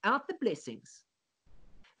without the blessings.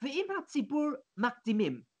 Ve'im hatzibur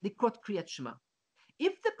makdimim likrot kriyat shema.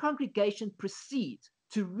 If the congregation proceed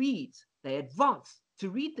to read, they advance to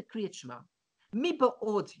read the kriyat shema,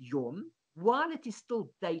 miba'od yom, while it is still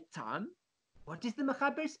daytime, what is the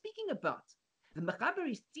Mechaber speaking about? The Mechaber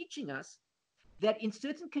is teaching us that in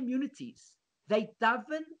certain communities, they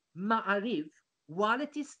daven ma'ariv while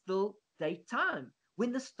it is still daytime,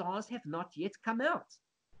 when the stars have not yet come out.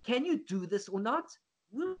 Can you do this or not?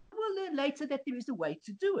 We'll learn later that there is a way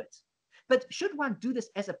to do it. But should one do this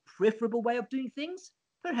as a preferable way of doing things?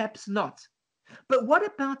 Perhaps not. But what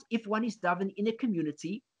about if one is daven in a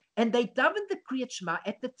community and they daven the Kriyat Shema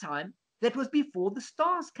at the time that was before the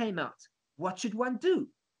stars came out? What should one do?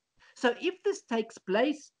 So if this takes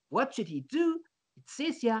place, what should he do? It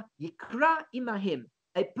says here, Yikra imahem.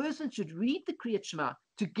 A person should read the Kriyat Shema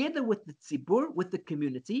together with the tzibur, with the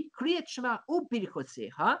community. Kriyat Shema u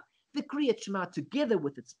birchoseha, the Kriyat Shema together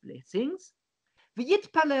with its blessings.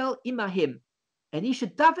 V'yitpalel imahem, and he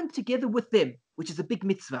should daven together with them, which is a big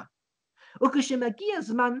mitzvah. Ukeshemagia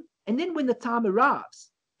zman, and then when the time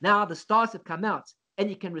arrives, now the stars have come out, and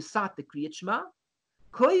you can recite the Kriyat Shema.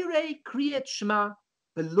 Koire Kriyat Shema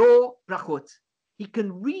below brachot. He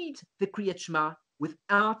can read the Kriyat Shema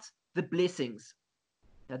without the blessings.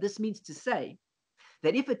 Now, this means to say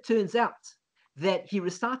that if it turns out that he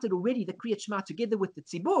recited already the Kriyat Shema together with the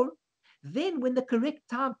Tzibur, then when the correct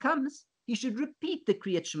time comes, he should repeat the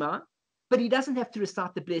Kriyat Shema, but he doesn't have to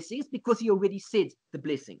recite the blessings because he already said the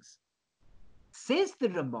blessings. Says the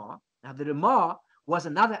Ramah. Now, the Ramah was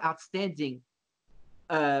another outstanding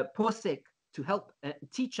posek to help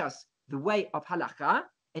teach us the way of halacha,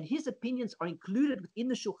 and his opinions are included within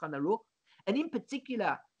the Shulchan Aruch, and in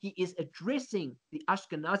particular, he is addressing the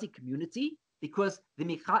Ashkenazi community, because the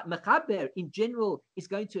Mechaber in general is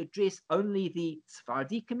going to address only the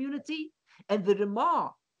Sephardi community, and the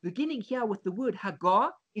Ramah, beginning here with the word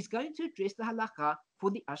Hagar, is going to address the halacha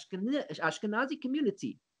for the Ashkenazi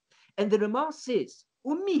community. And the Ramah says,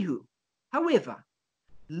 Umihu, however,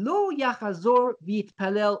 Lo yachazor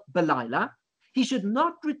v'yitpalel b'layla, he should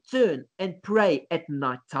not return and pray at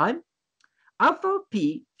night time, afal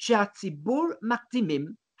pi she'atzibur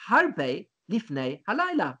makdimim harbe lifnei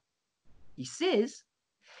halayla. He says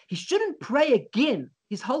he shouldn't pray again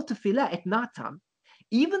his whole tefillah at night time,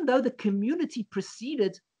 even though the community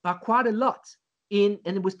proceeded by quite a lot and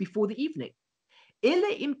it was before the evening.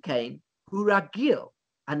 Ele imkain hu ragil,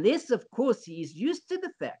 unless of course he is used to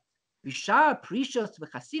the fact Vishar precious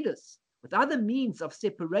v'chasidus, with other means of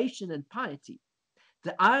separation and piety.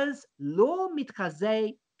 The az lo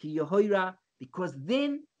mitchazeh ki yehoira, because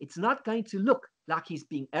then it's not going to look like he's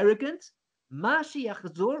being arrogant. Mashi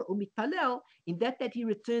yachzor umitpalel, in that he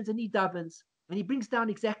returns and he davens, and he brings down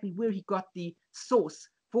exactly where he got the source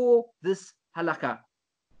for this halakha.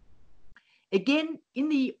 Again, in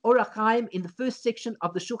the Orach Chaim, in the first section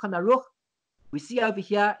of the Shulchan Aruch, we see over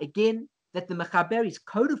here again that the Mechaber is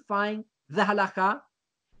codifying the halakha,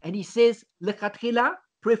 and he says, lechatchila,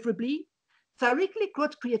 preferably, tzarich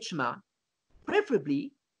likrot kriyat shema,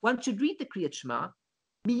 preferably, one should read the kriyat shema,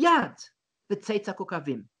 miyad, b'tzeitz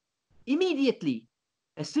hakokavim, immediately,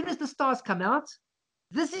 as soon as the stars come out,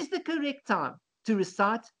 this is the correct time to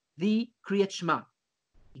recite the kriyat shema.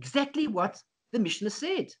 Exactly what the Mishnah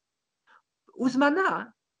said.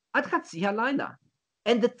 Uzmana ad chatzi halayla.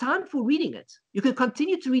 And the time for reading it, you can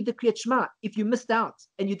continue to read the Kriyat Shema if you missed out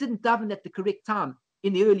and you didn't daven at the correct time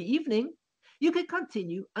in the early evening. You can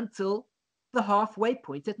continue until the halfway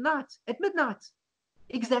point at night, at midnight.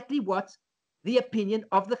 Exactly what the opinion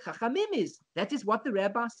of the Chachamim is. That is what the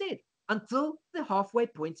rabbi said, until the halfway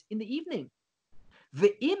point in the evening.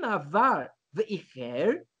 Ve'im avar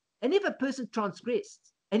ve'icher, and if a person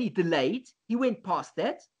transgressed and he delayed, he went past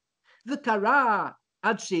that, v'kara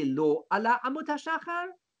and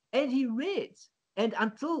he read, and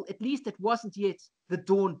until at least it wasn't yet the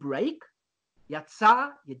dawn break, he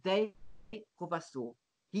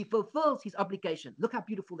fulfills his obligation. Look how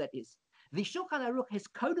beautiful that is. The Shulchan Aruch has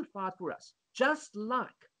codified for us, just like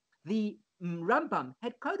the Rambam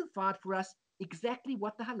had codified for us exactly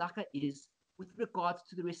what the halakha is with regards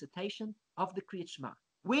to the recitation of the Kriyat Shema.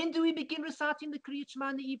 When do we begin reciting the Kriyat Shema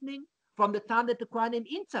in the evening? From the time that the Kohanim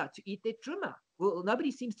enter to eat their truma. Well,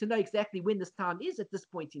 nobody seems to know exactly when this time is at this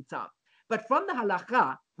point in time. But from the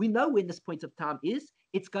halakha, we know when this point of time is.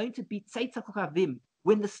 It's going to be tzeitz hakokavim,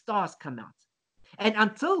 when the stars come out. And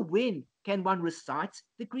until when can one recite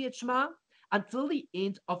the Kriyat Shema? Until the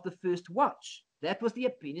end of the first watch. That was the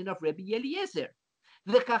opinion of Rabbi Eliezer.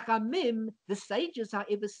 The Chachamim, the sages,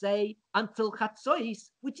 however, say until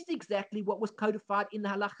Chatzois, which is exactly what was codified in the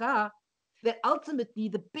halakha, that ultimately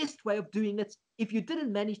the best way of doing it, if you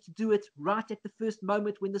didn't manage to do it right at the first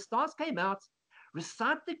moment when the stars came out,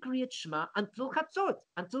 recite the Kriyat Shema until Chatzot,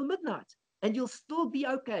 until midnight, and you'll still be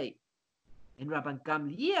okay. And Rabban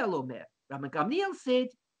Gamliel said,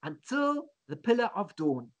 until the pillar of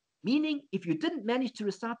dawn, meaning if you didn't manage to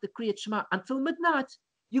recite the Kriyat Shema until midnight,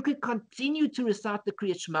 you could continue to recite the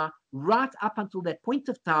Kriyat Shema right up until that point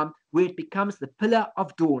of time where it becomes the pillar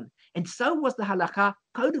of dawn. And so was the halakha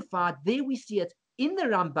codified. There we see it in the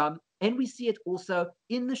Rambam, and we see it also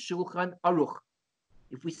in the Shulchan Aruch.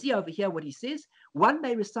 If we see over here what he says, one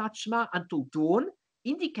may recite Shema until dawn,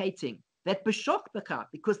 indicating that b'shoch b'cha,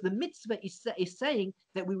 because the mitzvah is saying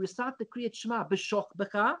that we recite the Kriyat Shema b'shoch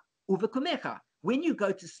b'cha uvekomecha, when you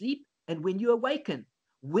go to sleep and when you awaken.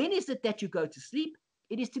 When is it that you go to sleep?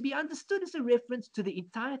 It is to be understood as a reference to the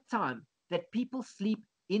entire time that people sleep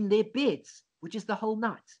in their beds, which is the whole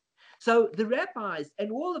night. So the rabbis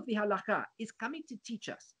and all of the halakha is coming to teach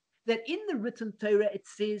us that in the written Torah it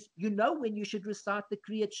says, you know when you should recite the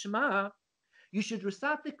Kriyat Shema. You should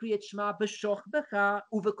recite the Kriyat Shema b'shoch b'cha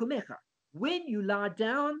uvekomecha, when you lie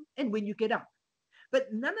down and when you get up.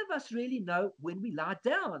 But none of us really know when we lie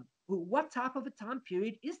down. Well, what type of a time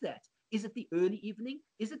period is that? Is it the early evening?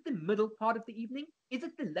 Is it the middle part of the evening? Is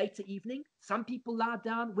it the later evening? Some people lie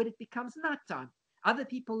down when it becomes nighttime. Other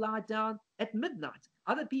people lie down at midnight.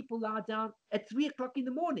 Other people lie down at 3 o'clock in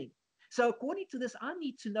the morning. So according to this, I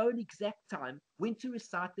need to know an exact time when to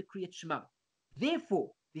recite the Kriyat Shema.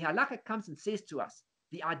 Therefore, the halakha comes and says to us,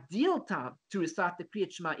 the ideal time to recite the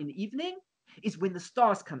Kriyat Shema in the evening is when the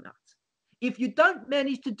stars come out. If you don't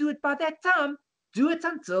manage to do it by that time, do it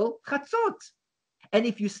until Chatzot. And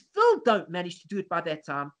if you still don't manage to do it by that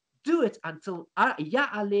time, do it until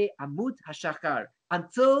Ya'ale Amud HaShachar,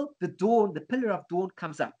 until the dawn, the pillar of dawn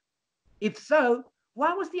comes up. If so,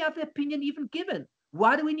 why was the other opinion even given?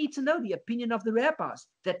 Why do we need to know the opinion of the rabbis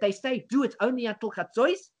that they say do it only until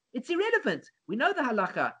Chatzos? It's irrelevant. We know the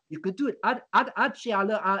halacha. You could do it ad she'ale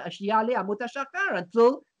amud hashachar,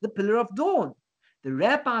 until the pillar of dawn. The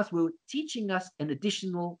rabbis were teaching us an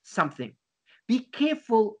additional something. Be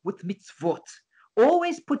careful with mitzvot.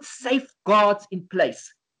 Always put safeguards in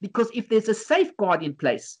place, because if there's a safeguard in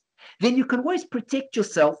place, then you can always protect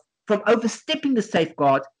yourself from overstepping the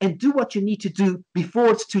safeguard and do what you need to do before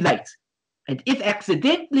it's too late. And if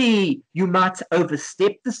accidentally you might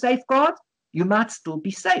overstep the safeguard, you might still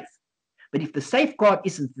be safe. But if the safeguard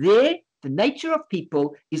isn't there, the nature of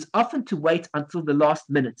people is often to wait until the last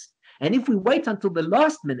minute. And if we wait until the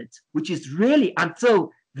last minute, which is really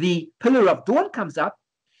until the pillar of dawn comes up,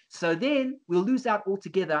 so then we'll lose out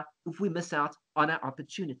altogether if we miss out on our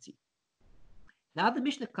opportunity. Now the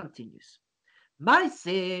Mishnah continues.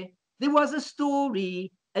 Maaseh, there was a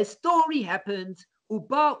story happened,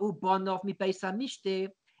 Uba Ubanov mi Beis HaMishte,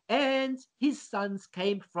 and his sons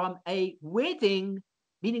came from a wedding,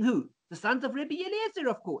 meaning who? The sons of Rabbi Eliezer,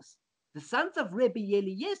 of course. The sons of Rabbi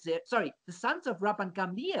Eliezer, the sons of Rabban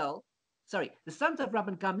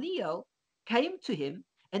Gamliel came to him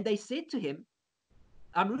and they said to him,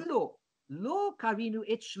 Amru lo karinu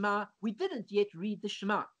et Shema, we didn't yet read the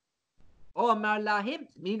Shema. Omar lahim,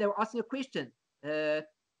 meaning they were asking a question. They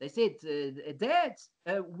said, Dad,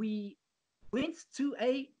 we went to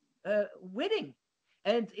a wedding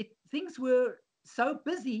and things were so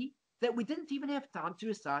busy that we didn't even have time to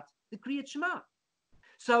recite the Kriyat Shema.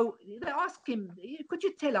 So they asked him, could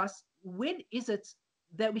you tell us when is it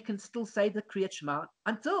that we can still say the Kriyat Shema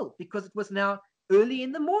until? Because it was now early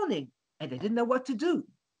in the morning and they didn't know what to do.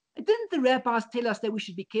 And didn't the rabbis tell us that we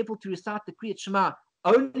should be careful to recite the Kriyat Shema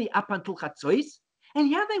only up until Chatzos? And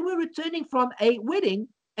here they were returning from a wedding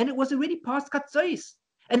and it was already past Chatzos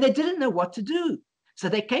and they didn't know what to do. So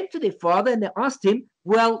they came to their father and they asked him,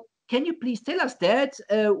 well, can you please tell us, Dad,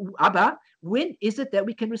 Abba, when is it that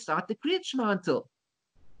we can recite the Kriyat Shema until?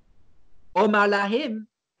 Omar lahim,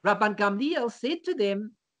 Rabban Gamliel said to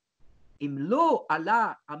them, Im lo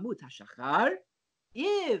ala amud hashachar,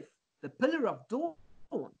 if the pillar of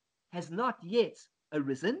dawn has not yet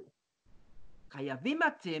arisen, chayavim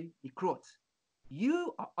atem likrot,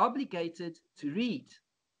 you are obligated to read.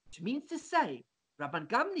 Which means to say, Rabban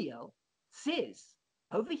Gamliel says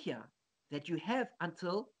over here that you have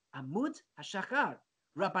until Amud HaShachar.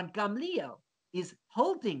 Rabban Gamliel is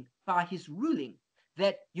holding by his ruling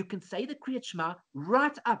that you can say the Kriyat Shema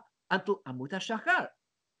right up until Amud HaShachar.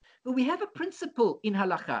 But we have a principle in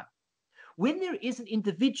Halakha. When there is an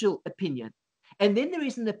individual opinion, and then there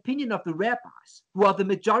is an opinion of the rabbis, who are the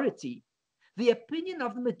majority, the opinion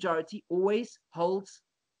of the majority always holds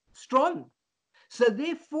strong. So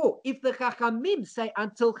therefore, if the Chachamim say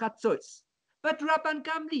until Chatzos, but Rabban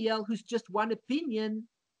Gamliel, who's just one opinion,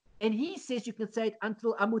 and he says you can say it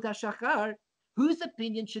until Amud HaShachar, whose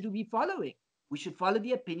opinion should we be following? We should follow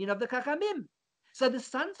the opinion of the Chachamim. So the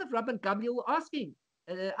sons of Rabban Gamliel were asking,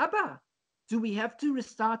 Abba, do we have to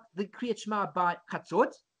recite the Kriyat Shema by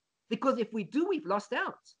Chatzot? Because if we do, we've lost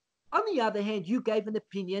out. On the other hand, you gave an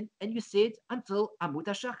opinion and you said until Amud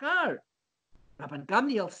HaShachar. Rabban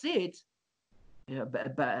Gamliel said,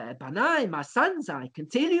 Banai, my sons, I can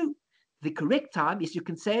tell you, the correct time is you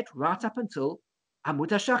can say it right up until Amud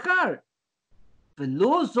HaShachar.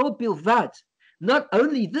 V'lo zo bilvad. Not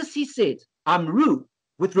only this, he said, Amru,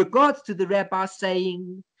 with regards to the rabbi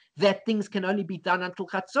saying that things can only be done until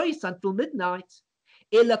Chatzos, until midnight.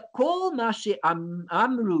 Ela kol ma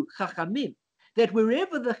amru chachamim, that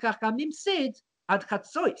wherever the chachamim said ad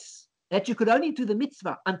Chatzos, that you could only do the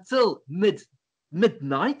mitzvah until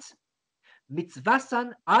midnight,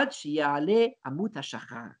 mitzvasan ad sheyale amud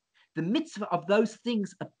hashachar. The mitzvah of those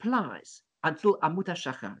things applies until Amud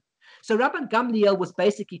HaShachar. So Rabban Gamliel was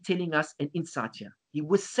basically telling us an insight here. He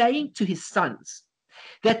was saying to his sons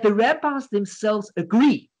that the rabbis themselves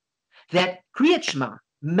agree that Kriyat Shema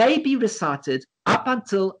may be recited up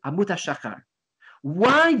until Amud HaShachar.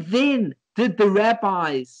 Why then did the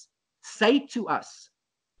rabbis say to us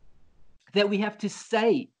that we have to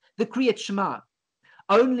say the Kriyat Shema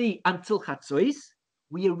only until Chatzois,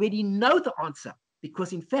 we already know the answer,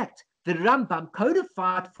 because in fact, the Rambam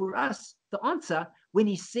codified for us the answer when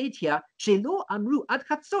he said here, Shelo Amru ad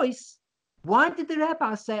Chatzois. Why did the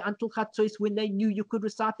rabbis say until Chatzois when they knew you could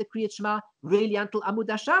recite the Kriyat Shema really until Amud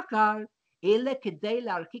HaShachar?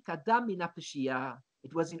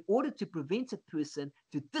 It was in order to prevent a person,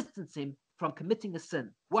 to distance him from committing a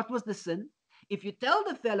sin. What was the sin? If you tell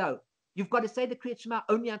the fellow, you've got to say the Kriyat Shema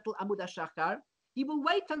only until Amud HaShachar, he will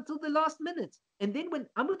wait until the last minute. And then when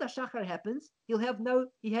Amud HaShachar happens, he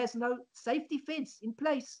has no safety fence in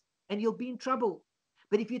place, and he'll be in trouble.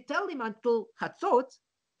 But if you tell him until Chatzot,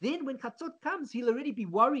 then when Chatzot comes, he'll already be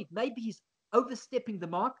worried. Maybe he's overstepping the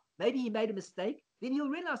mark. Maybe he made a mistake. Then he'll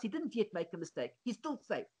realize he didn't yet make a mistake. He's still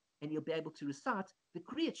safe. And he'll be able to recite the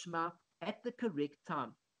Kriyat Shema at the correct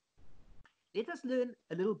time. Let us learn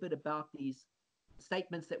a little bit about these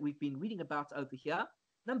statements that we've been reading about over here.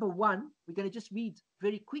 Number one, we're going to just read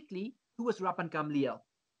very quickly who was Rabban Gamliel.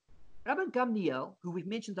 Rabban Gamliel, who we've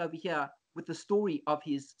mentioned over here with the story of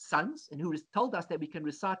his sons, and who has told us that we can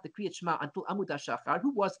recite the Kriyat Shema until Amud HaShachar.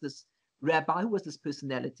 Who was this rabbi? Who was this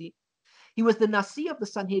personality? He was the Nasi of the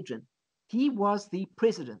Sanhedrin. He was the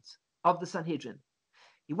president of the Sanhedrin.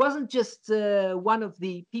 He wasn't just one of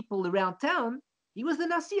the people around town. He was the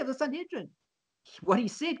Nasi of the Sanhedrin. What he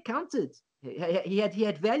said counted. He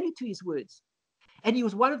had value to his words. And he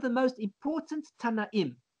was one of the most important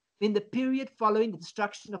Tanaim in the period following the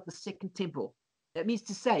destruction of the Second Temple. That means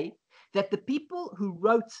to say that the people who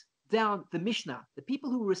wrote down the Mishnah, the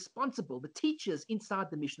people who were responsible, the teachers inside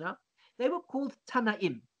the Mishnah, they were called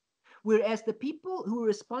Tanaim. Whereas the people who were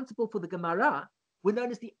responsible for the Gemara were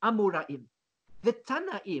known as the Amoraim. The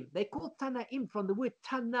Tanaim, they called Tanaim from the word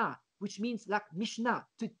Tana, which means like Mishnah,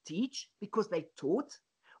 to teach, because they taught.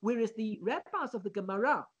 Whereas the rabbis of the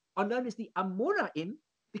Gemara are known as the Amoraim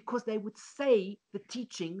because they would say the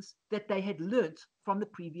teachings that they had learnt from the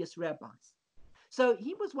previous rabbis. So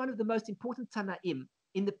he was one of the most important Tanaim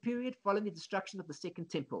in the period following the destruction of the Second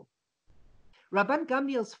Temple. Rabban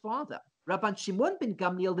Gamliel's father, Rabban Shimon ben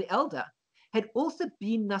Gamliel the elder, had also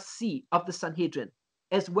been Nasi of the Sanhedrin,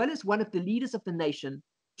 as well as one of the leaders of the nation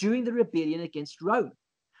during the rebellion against Rome.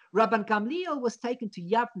 Rabban Gamliel was taken to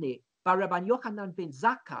Yavne by Rabban Yochanan ben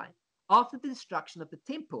Zakkai after the destruction of the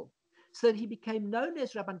temple, so that he became known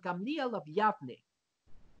as Rabban Gamliel of Yavne.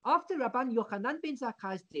 After Rabban Yochanan ben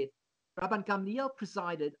Zakkai's death, Rabban Gamliel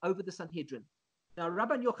presided over the Sanhedrin. Now,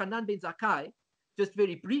 Rabban Yochanan ben Zakkai, just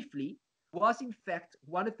very briefly, was in fact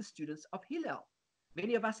one of the students of Hillel.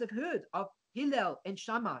 Many of us have heard of Hillel and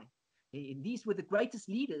Shammai. And these were the greatest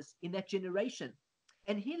leaders in that generation.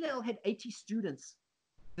 And Hillel had 80 students.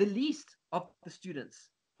 The least of the students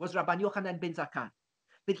was Rabban Yochanan ben Zakkai.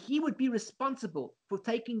 But he would be responsible for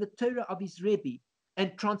taking the Torah of his Rebbe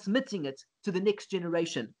and transmitting it to the next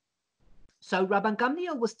generation. So Rabban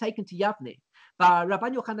Gamliel was taken to Yavne by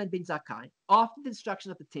Rabban Yochanan ben Zakkai after the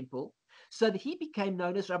destruction of the temple, so that he became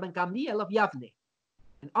known as Rabban Gamliel of Yavne.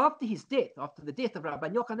 And after his death, after the death of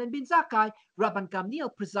Rabban Yochanan ben Zakkai, Rabban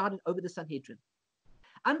Gamliel presided over the Sanhedrin.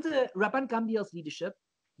 Under Rabban Gamliel's leadership,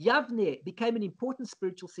 Yavne became an important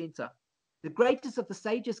spiritual center. The greatest of the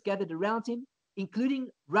sages gathered around him, including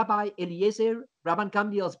Rabbi Eliezer, Rabban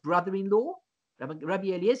Gamliel's brother-in-law. Rabbi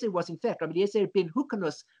Eliezer was, in fact, Rabbi Eliezer ben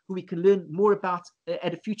Hukanus, who we can learn more about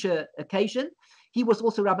at a future occasion. He was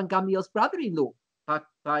also Rabban Gamliel's brother-in-law.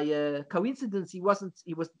 By coincidence, he was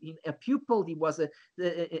a pupil, he was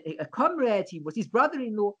a comrade, he was his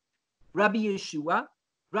brother-in-law. Rabbi Yeshua,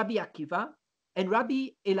 Rabbi Akiva, and Rabbi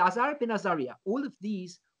Elazar ben Azariah. All of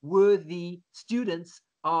these were the students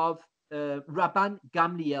of Rabban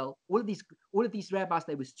Gamliel. All of these rabbis,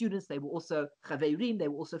 they were students, they were also chaverim, they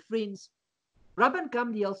were also friends. Rabban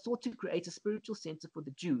Gamliel sought to create a spiritual center for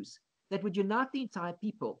the Jews that would unite the entire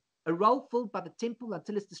people, a role filled by the temple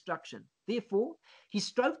until its destruction. Therefore, he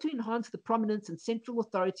strove to enhance the prominence and central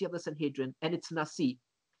authority of the Sanhedrin and its Nasi.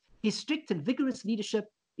 His strict and vigorous leadership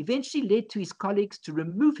eventually led to his colleagues to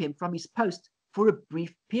remove him from his post for a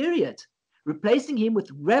brief period, replacing him with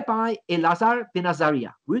Rabbi Elazar ben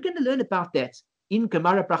Azariah. We're going to learn about that in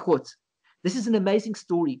Gemara Berachot. This is an amazing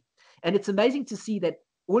story, and it's amazing to see that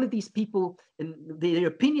all of these people, and their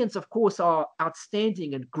opinions, of course, are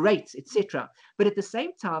outstanding and great, etc. But at the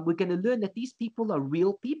same time, we're going to learn that these people are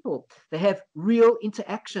real people. They have real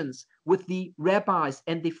interactions with the rabbis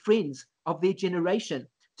and their friends of their generation,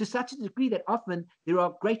 to such a degree that often there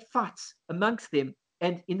are great fights amongst them.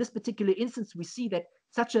 And in this particular instance, we see that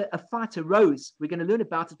such a fight arose. We're going to learn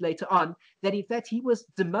about it later on, that in fact he was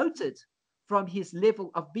demoted from his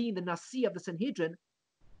level of being the Nasi of the Sanhedrin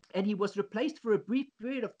and he was replaced for a brief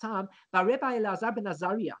period of time by Rabbi Elazar ben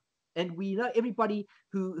Azariah. And we know, everybody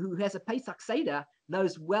who has a Pesach Seder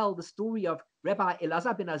knows well the story of Rabbi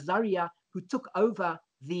Elazar ben Azariah, who took over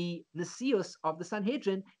the Nasius of the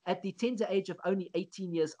Sanhedrin at the tender age of only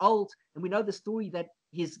 18 years old. And we know the story that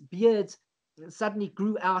his beard suddenly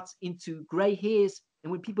grew out into gray hairs.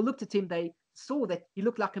 And when people looked at him, they saw that he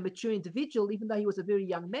looked like a mature individual, even though he was a very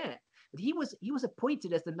young man. But he was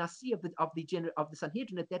appointed as the Nasi of the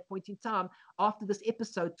Sanhedrin at that point in time, after this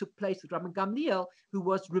episode took place with Rabbi Gamliel, who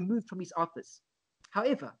was removed from his office.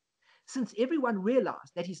 However, since everyone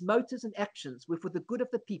realized that his motives and actions were for the good of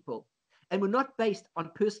the people and were not based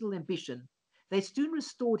on personal ambition, they soon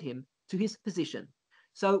restored him to his position.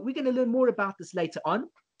 So we're going to learn more about this later on.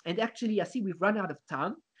 And actually, I see we've run out of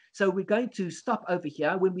time. So we're going to stop over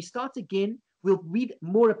here. When we start again, we'll read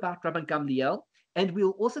more about Rabbi Gamliel, and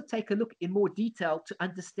we'll also take a look in more detail to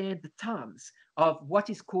understand the times of what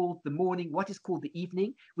is called the morning, what is called the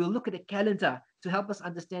evening. We'll look at a calendar to help us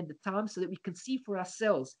understand the time so that we can see for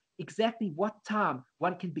ourselves exactly what time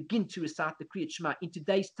one can begin to recite the Kriyat Shema. In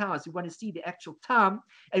today's times, we want to see the actual time,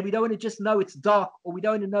 and we don't want to just know it's dark, or we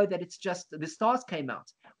don't want to know that it's just the stars came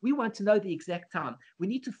out. We want to know the exact time. We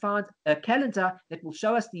need to find a calendar that will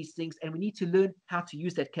show us these things, and we need to learn how to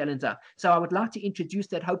use that calendar. So I would like to introduce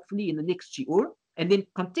that hopefully in the next shiur, and then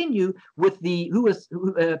continue with the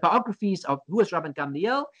biographies of who was Rabbi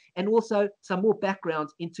Gamliel, and also some more background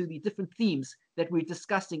into the different themes that we're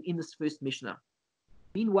discussing in this first Mishnah.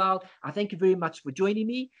 Meanwhile, I thank you very much for joining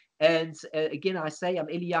me. And again, I say I'm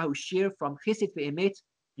Eliyahu Shear from Chesed Ve'emet.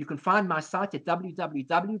 You can find my site at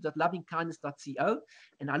www.lovingkindness.co.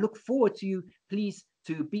 And I look forward to you. Please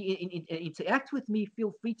to interact with me.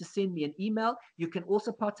 Feel free to send me an email. You can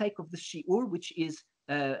also partake of the shiur, which is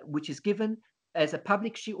given as a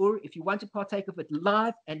public shiur. If you want to partake of it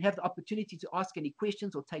live and have the opportunity to ask any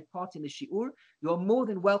questions or take part in the shiur, you're more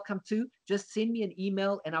than welcome to. Just send me an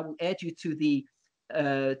email and I will add you to the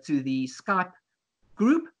Skype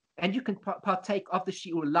group, and you can partake of the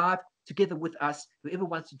shiur live together with us. Whoever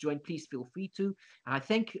wants to join, please feel free to. I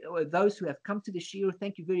thank those who have come to the shiur.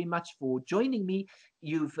 Thank you very much for joining me.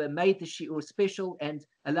 You've made the shiur special and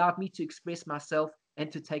allowed me to express myself and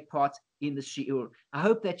to take part in the shiur. I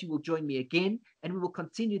hope that you will join me again, and we will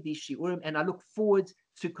continue these shiurim, and I look forward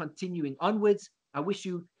to continuing onwards. I wish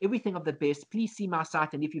you everything of the best. Please see my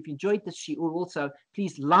site, and if you've enjoyed this shiur also,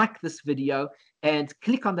 please like this video and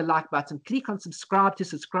click on the like button. Click on subscribe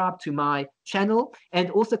to my channel,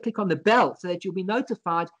 and also click on the bell so that you'll be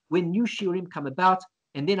notified when new shiurim come about.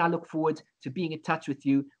 And then I look forward to being in touch with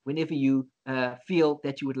you whenever you feel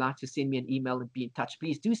that you would like to send me an email and be in touch.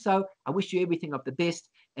 Please do so. I wish you everything of the best,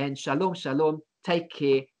 and shalom, shalom. Take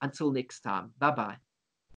care. Until next time. Bye-bye.